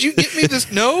 Honey, did you get me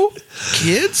this? No?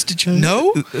 Kids, did you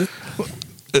know?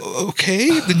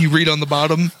 Okay. Then you read on the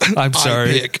bottom. I'm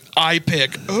sorry. I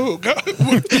pick. Oh, God.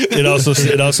 It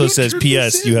also says,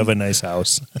 P.S. You have a nice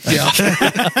house. Yeah.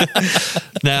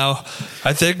 Now,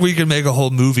 I think we can make a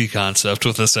whole movie concept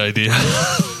with this idea.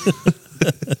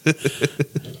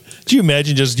 Do you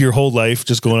imagine just your whole life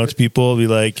just going up to people and be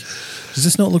like, does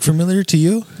this note look familiar to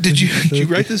you? Did you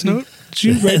write this note? Did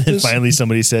you write And this? finally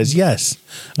somebody says, yes.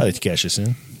 I'd like to cash this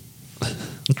in.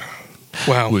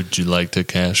 Wow. Would you like to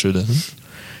cash it in?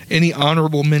 Any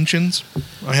honorable mentions?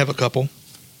 I have a couple.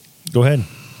 Go ahead.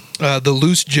 The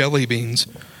loose jelly beans.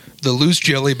 The loose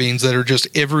jelly beans that are just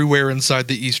everywhere inside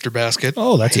the Easter basket.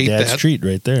 Oh, that's I a hate dad's that. treat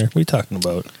right there. What are you talking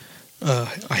about?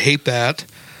 I hate that.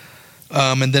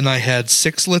 And then I had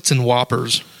sixlets and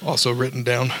whoppers also written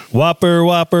down. Whopper,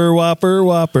 whopper, whopper,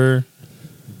 whopper.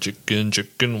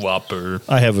 Chicken Whopper.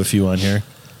 I have a few on here.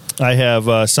 I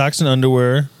have socks and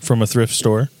underwear from a thrift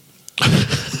store.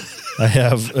 I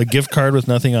have a gift card with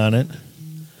nothing on it.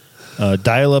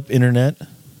 Dial-up internet.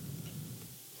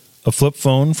 A flip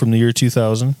phone from the year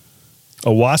 2000.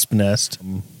 A wasp nest.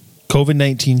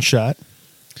 COVID-19 shot.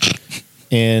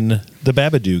 And the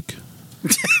Babadook.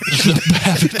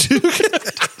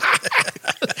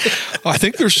 I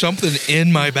think there's something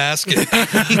in my basket.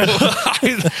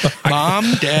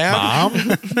 Mom, Dad.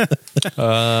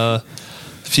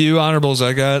 Few honorables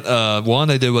I got. One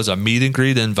I did was a meet and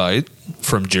greet invite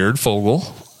from Jared Fogle.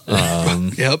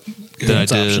 Yep. Then I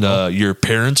did your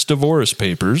parents' divorce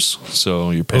papers.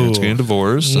 So your parents getting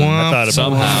divorced. And I thought about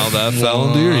somehow that fell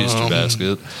into your Easter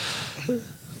basket.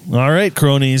 All right,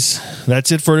 cronies.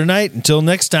 That's it for tonight. Until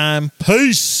next time,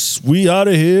 peace. We out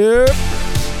of here.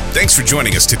 Thanks for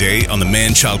joining us today on the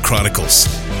Man-Child Chronicles.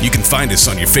 You can find us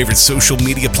on your favorite social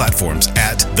media platforms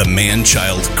at the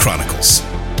Man-Child Chronicles.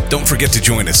 Don't forget to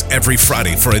join us every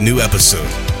Friday for a new episode.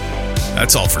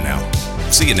 That's all for now.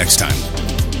 See you next time.